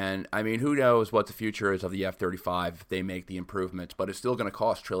 And, I mean, who knows what the future is of the F-35 if they make the improvements, but it's still going to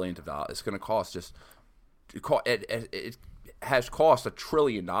cost trillions of dollars. It's going to cost it has cost $1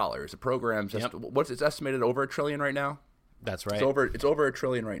 trillion. The program's it's estimated over $1 trillion right now? That's right. It's over $1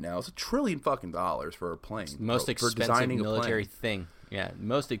 trillion right now. It's $1 trillion fucking dollars for a plane. It's the most expensive military thing. Yeah,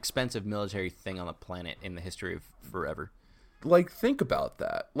 most expensive military thing on the planet in the history of forever. Like, think about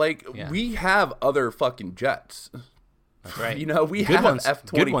that. Like, we have other fucking jets. That's right. We have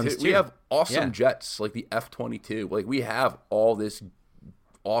F-22. We have awesome jets like the F-22. Like, we have all this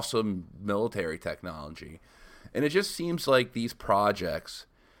awesome military technology. And it just seems like these projects,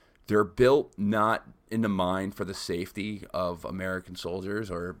 they're built not in the mind for the safety of American soldiers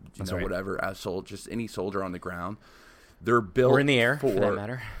or whatever, just any soldier on the ground. They're built or in the air for that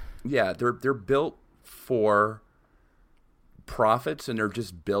matter. Yeah, they're built for profits, and they're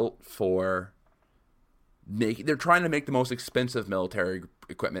just built for they're trying to make the most expensive military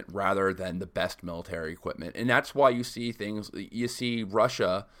equipment rather than the best military equipment. And that's why you see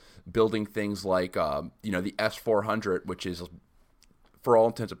Russia building things like the S-400, which is, for all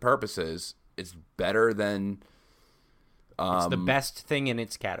intents and purposes, it's better than it's the best thing in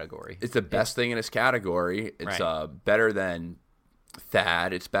its category. It's the best thing in its category. It's better than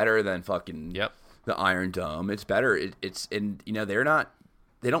THAAD. It's better than fucking the Iron Dome. It's better.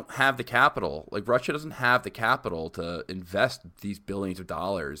 They don't have the capital. Like, Russia doesn't have the capital to invest these billions of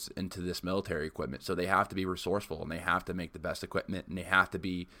dollars into this military equipment. So they have to be resourceful, and they have to make the best equipment, and they have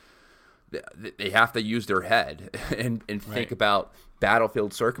to use their head and think about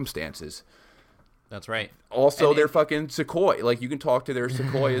battlefield circumstances. That's right. Also, their fucking Sukhoi. Like, you can talk to their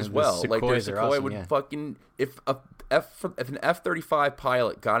Sukhoi as well. Like, their Sukhoi awesome, would fucking if an F-35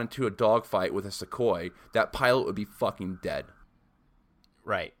 pilot got into a dogfight with a Sukhoi, that pilot would be fucking dead.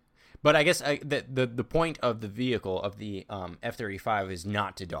 Right. But I guess the point of the vehicle of the F-35 is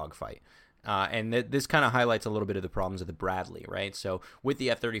not to dogfight. And this kind of highlights a little bit of the problems of the Bradley, right? So with the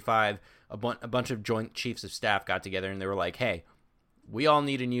F-35, a bunch of Joint Chiefs of Staff got together and they were like, hey, we all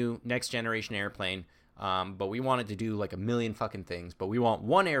need a new next generation airplane, but we want it to do like a million fucking things, but we want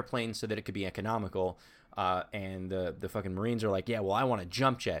one airplane so that it could be economical. And the fucking Marines are like, yeah, well, I want a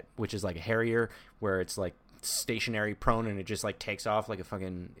jump jet, which is like a Harrier where it's like stationary prone and it just like takes off like a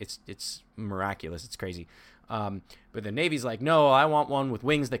fucking it's miraculous. It's crazy. But the Navy's like, no, I want one with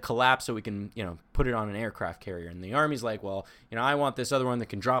wings that collapse so we can, put it on an aircraft carrier. And the Army's like, well, I want this other one that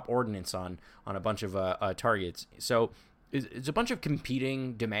can drop ordnance on a bunch of targets. So it's a bunch of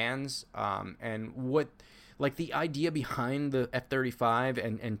competing demands. And what, like, the idea behind the F-35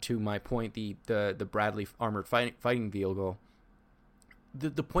 and to my point, the Bradley armored fighting vehicle,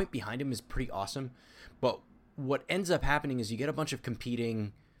 the point behind him is pretty awesome. But what ends up happening is you get a bunch of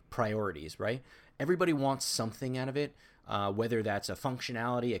competing priorities, right? Everybody wants something out of it, whether that's a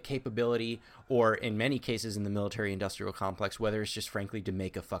functionality, a capability, or in many cases in the military-industrial complex, whether it's just frankly to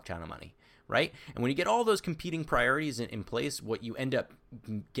make a fuck ton of money, right? And when you get all those competing priorities in place, what you end up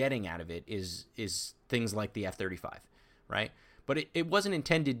getting out of it is things like the F-35, right? But it wasn't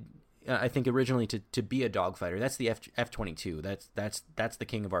intended, I think, originally to be a dogfighter. That's the F-22. That's the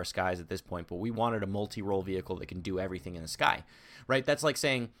king of our skies at this point. But we wanted a multi-role vehicle that can do everything in the sky, right? That's like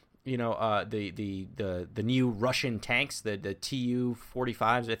saying, the new Russian tanks, the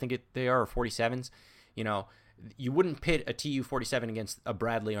Tu-45s, I think they are, or 47s. You wouldn't pit a Tu-47 against a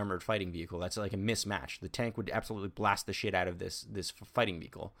Bradley armored fighting vehicle. That's like a mismatch. The tank would absolutely blast the shit out of this fighting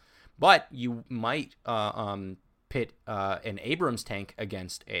vehicle. But you might pit an Abrams tank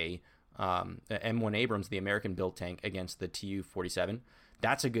against a M1 Abrams, the American-built tank, against the Tu-47.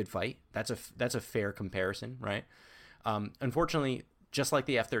 That's a good fight. That's a fair comparison, right? Unfortunately, just like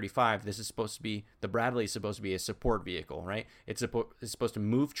the F-35, this is supposed to be, the Bradley is supposed to be a support vehicle, right? It's supposed to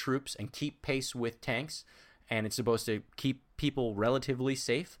move troops and keep pace with tanks, and it's supposed to keep people relatively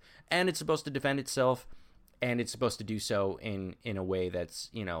safe, and it's supposed to defend itself, and it's supposed to do so in a way that's,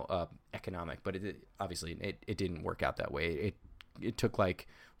 economic. But obviously it didn't work out that way. It took like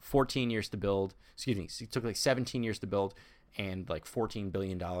 14 years to build. It took like 17 years to build, and like $14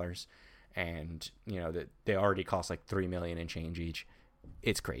 billion, and they already cost like $3 million and change each.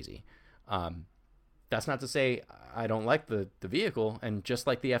 It's crazy. That's not to say I don't like the vehicle, and just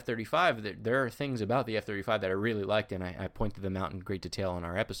like the F-35, there are things about the F-35 that I really liked, and I pointed them out in great detail in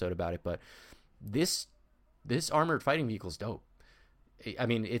our episode about it. But this armored fighting vehicle is dope. I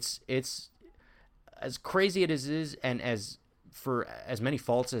mean, it's as crazy as it is, and for as many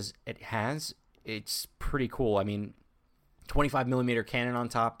faults as it has, it's pretty cool. I mean, 25 millimeter cannon on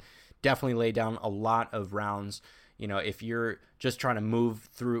top definitely lay down a lot of rounds. If you're just trying to move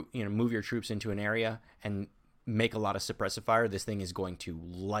your troops into an area and make a lot of suppressive fire, this thing is going to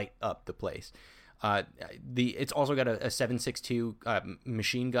light up the place. It's also got a 7.62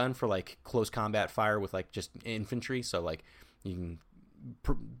 machine gun for like close combat fire with like just infantry, so like you can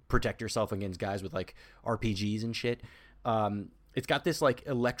protect yourself against guys with like RPGs and shit. It's got this like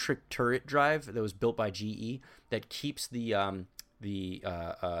electric turret drive that was built by GE that keeps the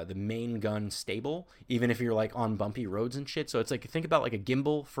main gun stable, even if you're like on bumpy roads and shit. So it's like, think about like a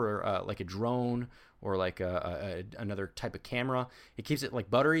gimbal for like a drone or like another type of camera. It keeps it like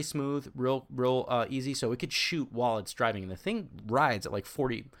buttery smooth, real easy, so it could shoot while it's driving. And the thing rides at like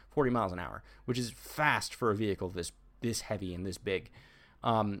 40 miles an hour, which is fast for a vehicle this heavy and this big.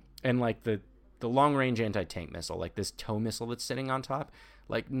 And like the long range anti-tank missile, like this tow missile that's sitting on top,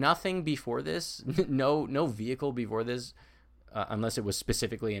 like nothing before this, no vehicle before this, unless it was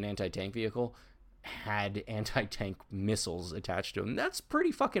specifically an anti-tank vehicle, had anti-tank missiles attached to them. That's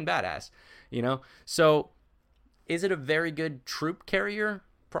pretty fucking badass, So is it a very good troop carrier?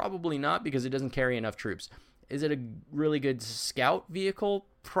 Probably not, because it doesn't carry enough troops. Is it a really good scout vehicle?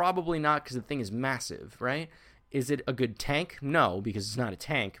 Probably not, because the thing is massive, right? Is it a good tank? No, because it's not a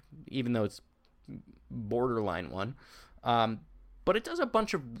tank, even though it's borderline one. But it does a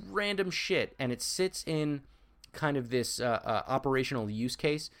bunch of random shit, and it sits in kind of this operational use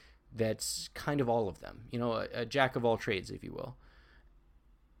case that's kind of all of them, a jack of all trades, if you will.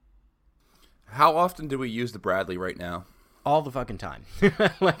 How often do we use the Bradley right now? All the fucking time.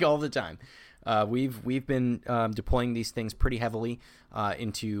 Like all the time. We've been deploying these things pretty heavily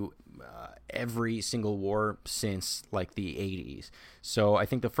into every single war since like the 80s. So I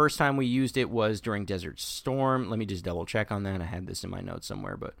think the first time we used it was during Desert Storm. Let me just double check on that. I had this in my notes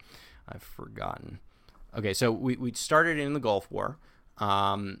somewhere, but I've forgotten. Okay, so we started in the Gulf War,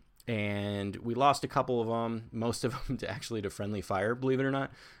 and we lost a couple of them, most of them to friendly fire, believe it or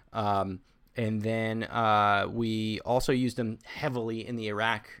not. And then we also used them heavily in the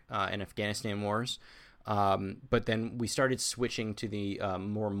Iraq and Afghanistan wars. But then we started switching to the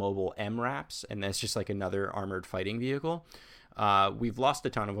more mobile MRAPs, and that's just like another armored fighting vehicle. We've lost a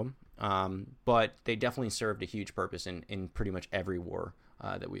ton of them, but they definitely served a huge purpose in pretty much every war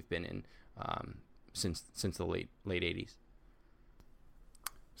that we've been in since the late 80s.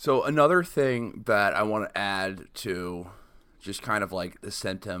 So another thing that I want to add to just kind of like the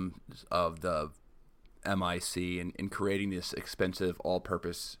symptoms of the MIC in creating this expensive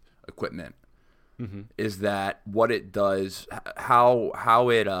all-purpose equipment is that what it does, how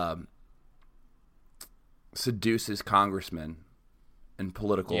it seduces congressmen and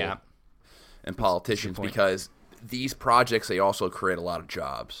political and politicians, because these projects, they also create a lot of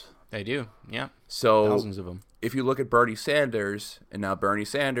jobs. They do, yeah. So thousands of them. If you look at Bernie Sanders, and now Bernie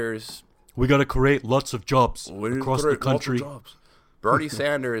Sanders, we got to create lots of jobs across the country. Bernie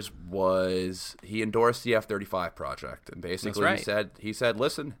Sanders he endorsed the F-35 project, and basically he said,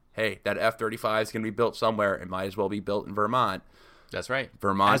 listen, hey, that F-35 is going to be built somewhere. It might as well be built in Vermont. That's right.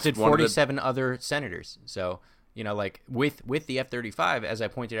 Vermont, as did 47 other senators. So, like with the F-35, as I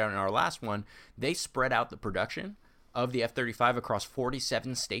pointed out in our last one, they spread out the production of the F-35 across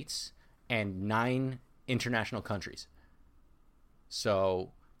 47 states and 9 international countries.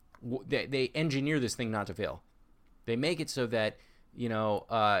 So they engineer this thing not to fail. They make it so that,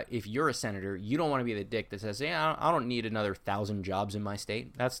 if you're a senator, you don't want to be the dick that says, "Yeah, I don't need another 1,000 jobs in my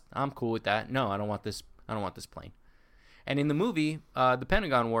state. I'm cool with that. No, I don't want this plane." And in the movie, the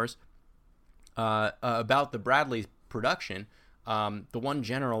Pentagon Wars, about the Bradley production, the one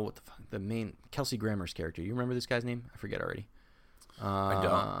general, the main Kelsey Grammer's character. You remember this guy's name? I forget already. I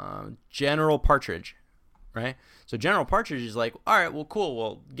don't. General Partridge, right? So General Partridge is like, all right, well, cool.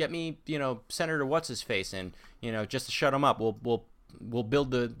 Well, get me, Senator What's-His-Face, and, just to shut him up, we'll we'll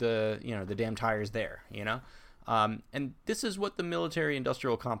build the damn tires there, you know. And this is what the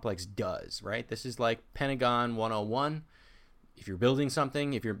military-industrial complex does, right? This is like Pentagon 101. If you're building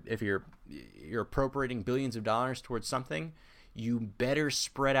something, if you're appropriating billions of dollars towards something, you better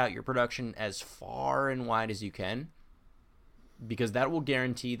spread out your production as far and wide as you can, because that will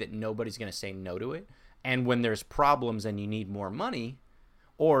guarantee that nobody's going to say no to it. And when there's problems and you need more money,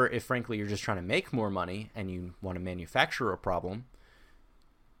 or if frankly you're just trying to make more money and you want to manufacture a problem,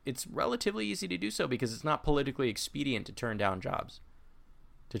 it's relatively easy to do so because it's not politically expedient to turn down jobs,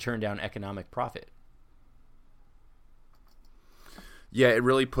 to turn down economic profit. Yeah, it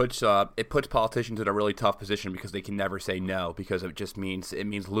really puts politicians in a really tough position because they can never say no, because it means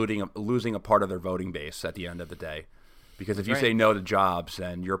losing a part of their voting base at the end of the day. Because if you say no to jobs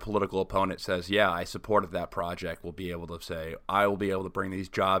and your political opponent says, yeah, I supported that project, will be able to say, I will be able to bring these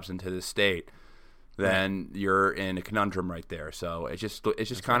jobs into this state, then you're in a conundrum right there. So it's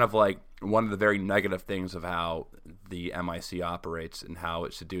just kind of like one of the very negative things of how the MIC operates and how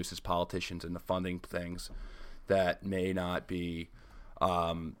it seduces politicians into funding things that may not be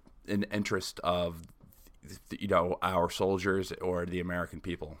in the interest of our soldiers or the American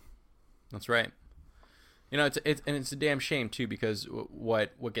people. That's right. It's a damn shame too, because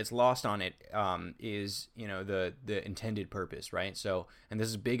what gets lost on it is the intended purpose, right? So, and this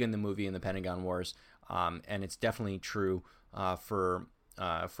is big in the movie in the Pentagon Wars, and it's definitely true for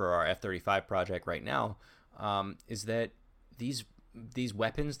our F-35 project right now, is that these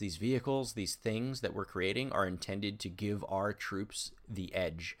weapons, these vehicles, these things that we're creating are intended to give our troops the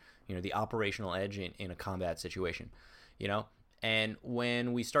edge, the operational edge in a combat situation, And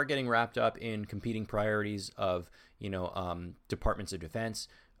when we start getting wrapped up in competing priorities of, departments of defense,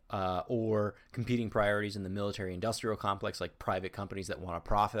 or competing priorities in the military-industrial complex, like private companies that want to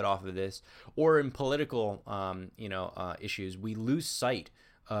profit off of this, or in political, issues, we lose sight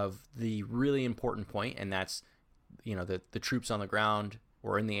of the really important point, and that's, the troops on the ground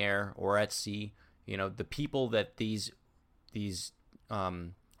or in the air or at sea, the people that these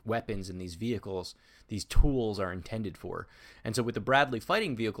weapons and these vehicles, these tools are intended for. And so with the Bradley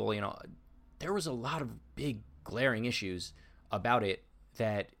fighting vehicle, there was a lot of big glaring issues about it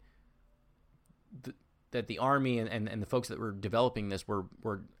that the Army and the folks that were developing this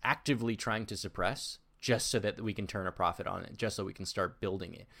were actively trying to suppress, just so that we can turn a profit on it, just so we can start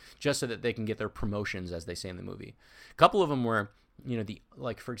building it, just so that they can get their promotions, as they say in the movie. A couple of them were,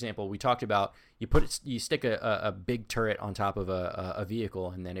 for example, we talked about you stick a big turret on top of a vehicle,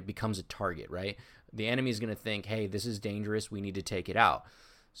 and then it becomes a target, right? The enemy is going to think, hey, this is dangerous, we need to take it out.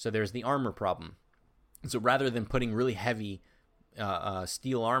 So there's the armor problem. So rather than putting really heavy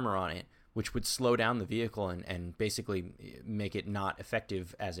steel armor on it, which would slow down the vehicle and basically make it not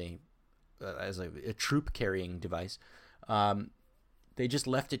effective as a troop carrying device, they just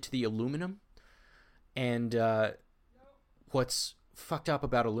left it to the aluminum. And what's fucked up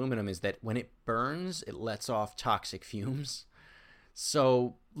about aluminum is that when it burns, it lets off toxic fumes.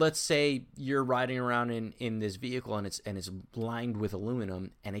 So let's say you're riding around in this vehicle and it's lined with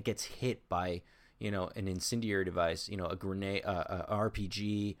aluminum, and it gets hit by an incendiary device, a grenade, a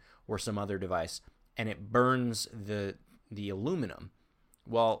RPG, or some other device, and it burns the aluminum.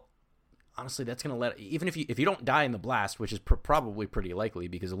 Well, honestly, that's going to even if you don't die in the blast, which is probably pretty likely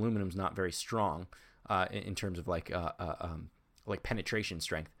because aluminum's not very strong in terms of like penetration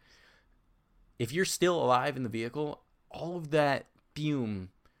strength. If you're still alive in the vehicle, all of that fume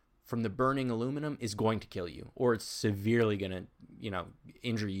from the burning aluminum is going to kill you, or it's severely going to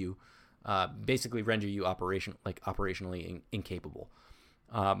injure you, basically render you operationally incapable.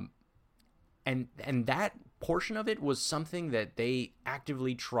 And that portion of it was something that they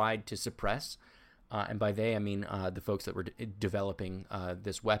actively tried to suppress, and by they I mean the folks that were developing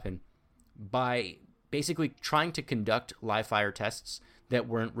this weapon, by basically trying to conduct live fire tests that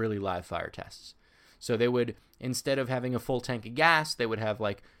weren't really live fire tests. So they would, instead of having a full tank of gas, they would have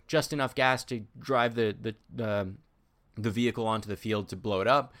like just enough gas to drive the vehicle onto the field to blow it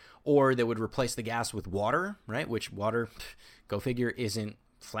up, or they would replace the gas with water, right? Which water, go figure, isn't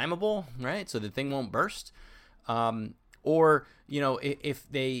flammable, right? So the thing won't burst. Or, if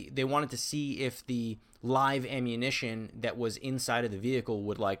they wanted to see if the live ammunition that was inside of the vehicle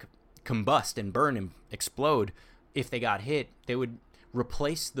would like combust and burn and explode if they got hit, they would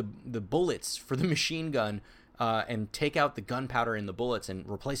replace the bullets for the machine gun and take out the gunpowder in the bullets and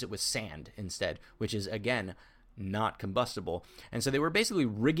replace it with sand instead, which is, again, not combustible. And so they were basically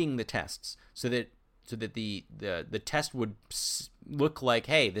rigging the tests so that the test would look like,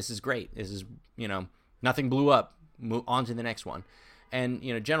 hey, this is great. This is, nothing blew up. Move on to the next one. And,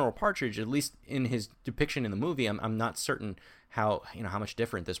 General Partridge, at least in his depiction in the movie, I'm not certain how much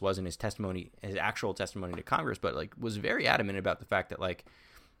different this was in his testimony, his actual testimony to Congress, but like was very adamant about the fact that like,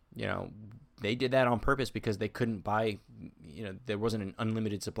 they did that on purpose because they couldn't buy, there wasn't an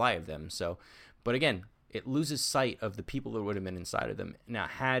unlimited supply of them. So, but again, it loses sight of the people that would have been inside of them. Now,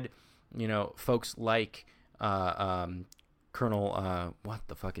 had, folks like Colonel, what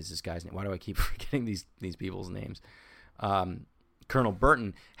the fuck is this guy's name? Why do I keep forgetting these people's names? Colonel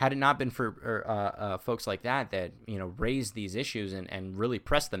Burton, had it not been for folks like that raised these issues and really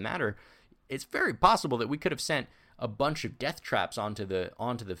pressed the matter, it's very possible that we could have sent a bunch of death traps onto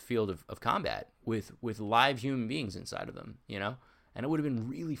the field of combat with live human beings inside of them, and it would have been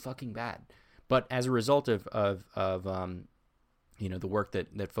really fucking bad. But as a result of the work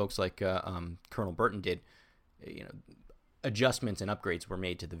that folks like Colonel Burton did, adjustments and upgrades were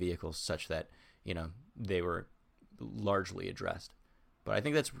made to the vehicles such that they were largely addressed. But I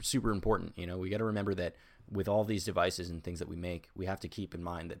think that's super important. We got to remember that with all these devices and things that we make, we have to keep in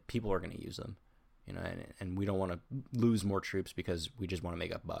mind that people are going to use them. And we don't want to lose more troops because we just want to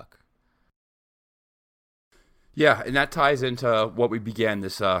make a buck. Yeah, and that ties into what we began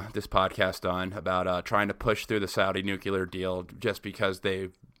this podcast on about trying to push through the Saudi nuclear deal just because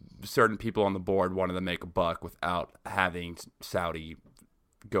certain people on the board wanted to make a buck without having Saudi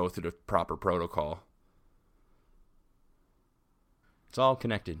go through the proper protocol. It's all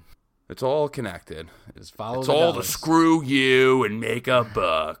connected. It's all connected. Just follow it's the all dollars. To screw you and make a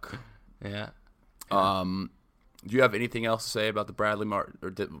buck. Yeah. Do you have anything else to say about the Bradley Martin? Or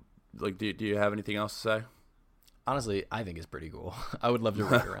do you have anything else to say? Honestly, I think it's pretty cool. I would love to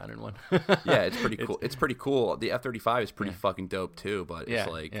ride around in one. Yeah, it's pretty cool. It's pretty cool. The F-35 is pretty fucking dope too. But it's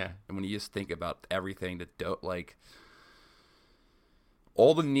and when you just think about everything that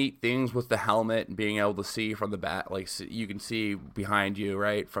all the neat things with the helmet and being able to see from the back, like you can see behind you,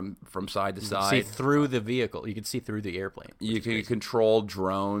 right, from side to side. You can see through the vehicle. You can see through the airplane. You can control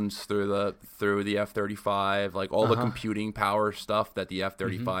drones through the F-35, like all the computing power stuff that the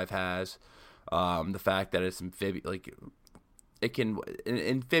F-35 has. The fact that it's amphibious, like it can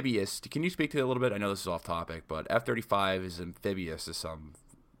amphibious. Can you speak to it a little bit? I know this is off topic, but F-35 is amphibious to some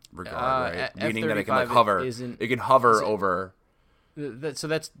regard, right? Meaning that it can hover. It can hover over. So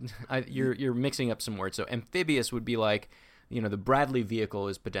that's you're mixing up some words. So amphibious would be like, the Bradley vehicle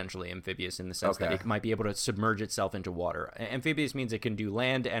is potentially amphibious in the sense that it might be able to submerge itself into water. Amphibious means it can do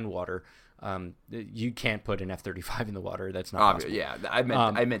land and water. You can't put an F-35 in the water. That's not possible. Yeah, I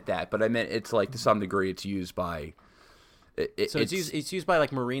meant that, but I meant it's like to some degree it's used by. It's used by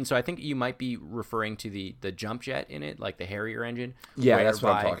like Marines. So I think you might be referring to the jump jet in it, like the Harrier engine. Yeah, that's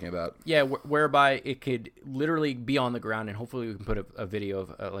what I'm talking about. Yeah, whereby it could literally be on the ground, and hopefully we can put a video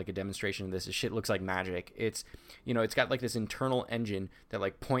of like a demonstration of this. This shit looks like magic. It's it's got like this internal engine that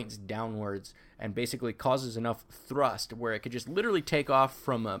like points downwards and basically causes enough thrust where it could just literally take off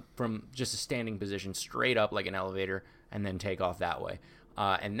from just a standing position straight up like an elevator and then take off that way.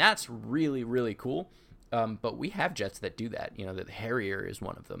 And that's really, really cool. But we have jets that do that. The Harrier is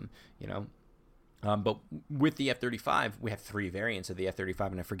one of them. But with the F-35, we have 3 variants of the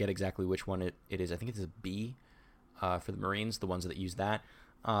F-35, and I forget exactly which one it is. I think it's a B for the Marines, the ones that use that.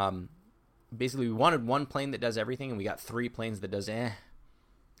 Basically, we wanted one plane that does everything, and we got 3 planes that does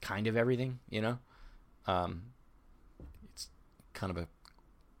kind of everything. It's kind of a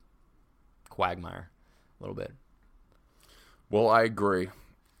quagmire, a little bit. Well, I agree.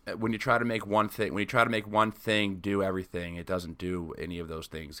 When you try to make one thing do everything, it doesn't do any of those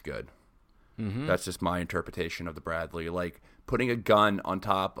things good. Mm-hmm. That's just my interpretation of the Bradley. Like putting a gun on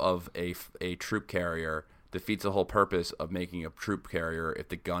top of a troop carrier defeats the whole purpose of making a troop carrier if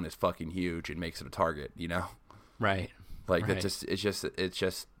the gun is fucking huge and makes it a target. Right. Like right.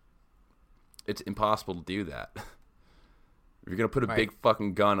 It's impossible to do that. If you're gonna put a big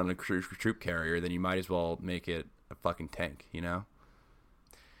fucking gun on a troop carrier, then you might as well make it a fucking tank.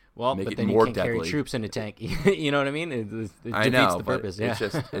 Well, but then you can't carry troops in a tank. You know what I mean? It defeats the purpose. Yeah.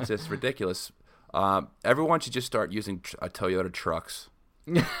 It's just ridiculous. Everyone should just start using Toyota trucks.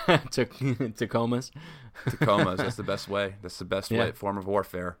 Tacomas. Tacomas. That's the best way. That's the best form of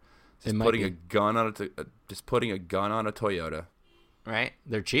warfare. Just putting a gun on a Toyota. Right.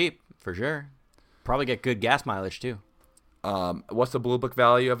 They're cheap for sure. Probably get good gas mileage too. What's the Blue Book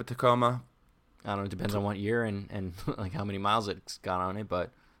value of a Tacoma? I don't know. It depends on what year and like how many miles it's got on it,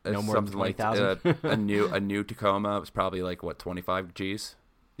 but. No more than 20,000. A new Tacoma was probably like 25 G's.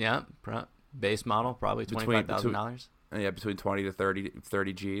 Yeah, base model probably $25,000. Yeah, between 20 to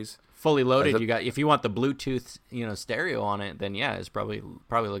 30 G's. Fully loaded, you got if you want the Bluetooth, stereo on it, then yeah, it's probably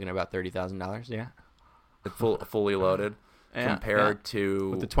looking at about $30,000. Yeah, fully loaded. compared to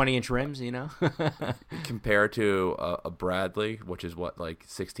with the 20-inch rims, you know, compared to a Bradley, which is what, like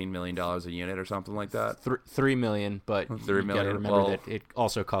 $16 million a unit or something like that. $3 million, but $3 you million. got to remember that it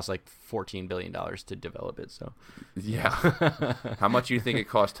also costs like $14 billion to develop it. So yeah, how much do you think it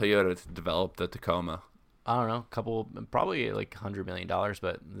cost Toyota to develop the Tacoma? I don't know, probably like $100 million,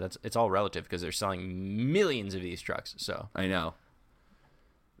 but it's all relative because they're selling millions of these trucks. So I know.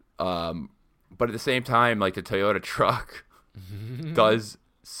 But at the same time, like the Toyota truck does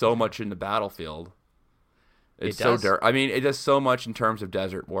so much in the battlefield. It does so much in terms of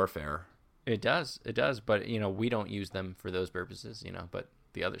desert warfare. It does. But we don't use them for those purposes. But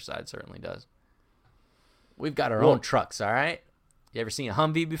the other side certainly does. We've got our own trucks. All right. You ever seen a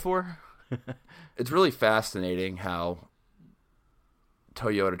Humvee before? It's really fascinating how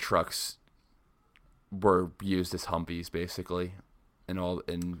Toyota trucks were used as Humvees, basically,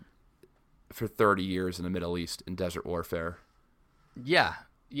 for 30 years in the Middle East in desert warfare. Yeah.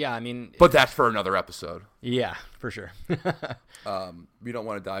 I mean, but that's for another episode. Yeah, for sure. We don't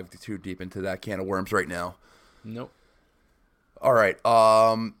want to dive too deep into that can of worms right now. Nope. All right.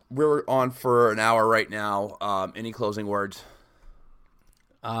 We're on for an hour right now. Any closing words?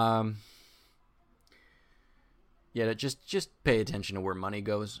 Yeah, just pay attention to where money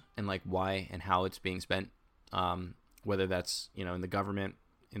goes and like why and how it's being spent. Whether that's, in the government,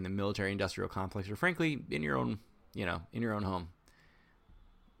 in the military industrial complex, or frankly in your own home.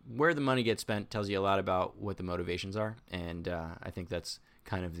 Where the money gets spent tells you a lot about what the motivations are, and I think that's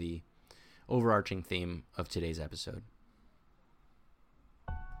kind of the overarching theme of today's episode.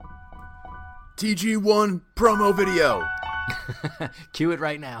 TG1 promo video. Cue it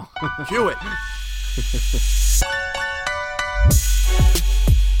right now. Cue it.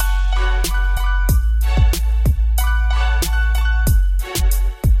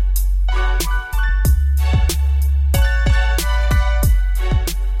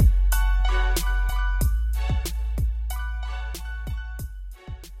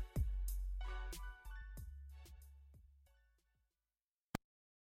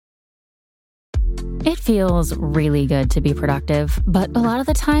 It feels really good to be productive, but a lot of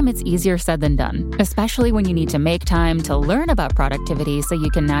the time it's easier said than done, especially when you need to make time to learn about productivity so you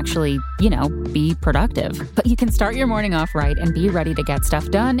can actually, be productive. But you can start your morning off right and be ready to get stuff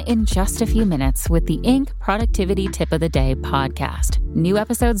done in just a few minutes with the Inc. Productivity Tip of the Day podcast. New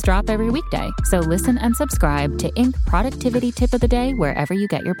episodes drop every weekday, so listen and subscribe to Inc. Productivity Tip of the Day wherever you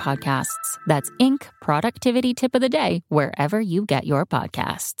get your podcasts. That's Inc. Productivity Tip of the Day wherever you get your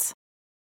podcasts.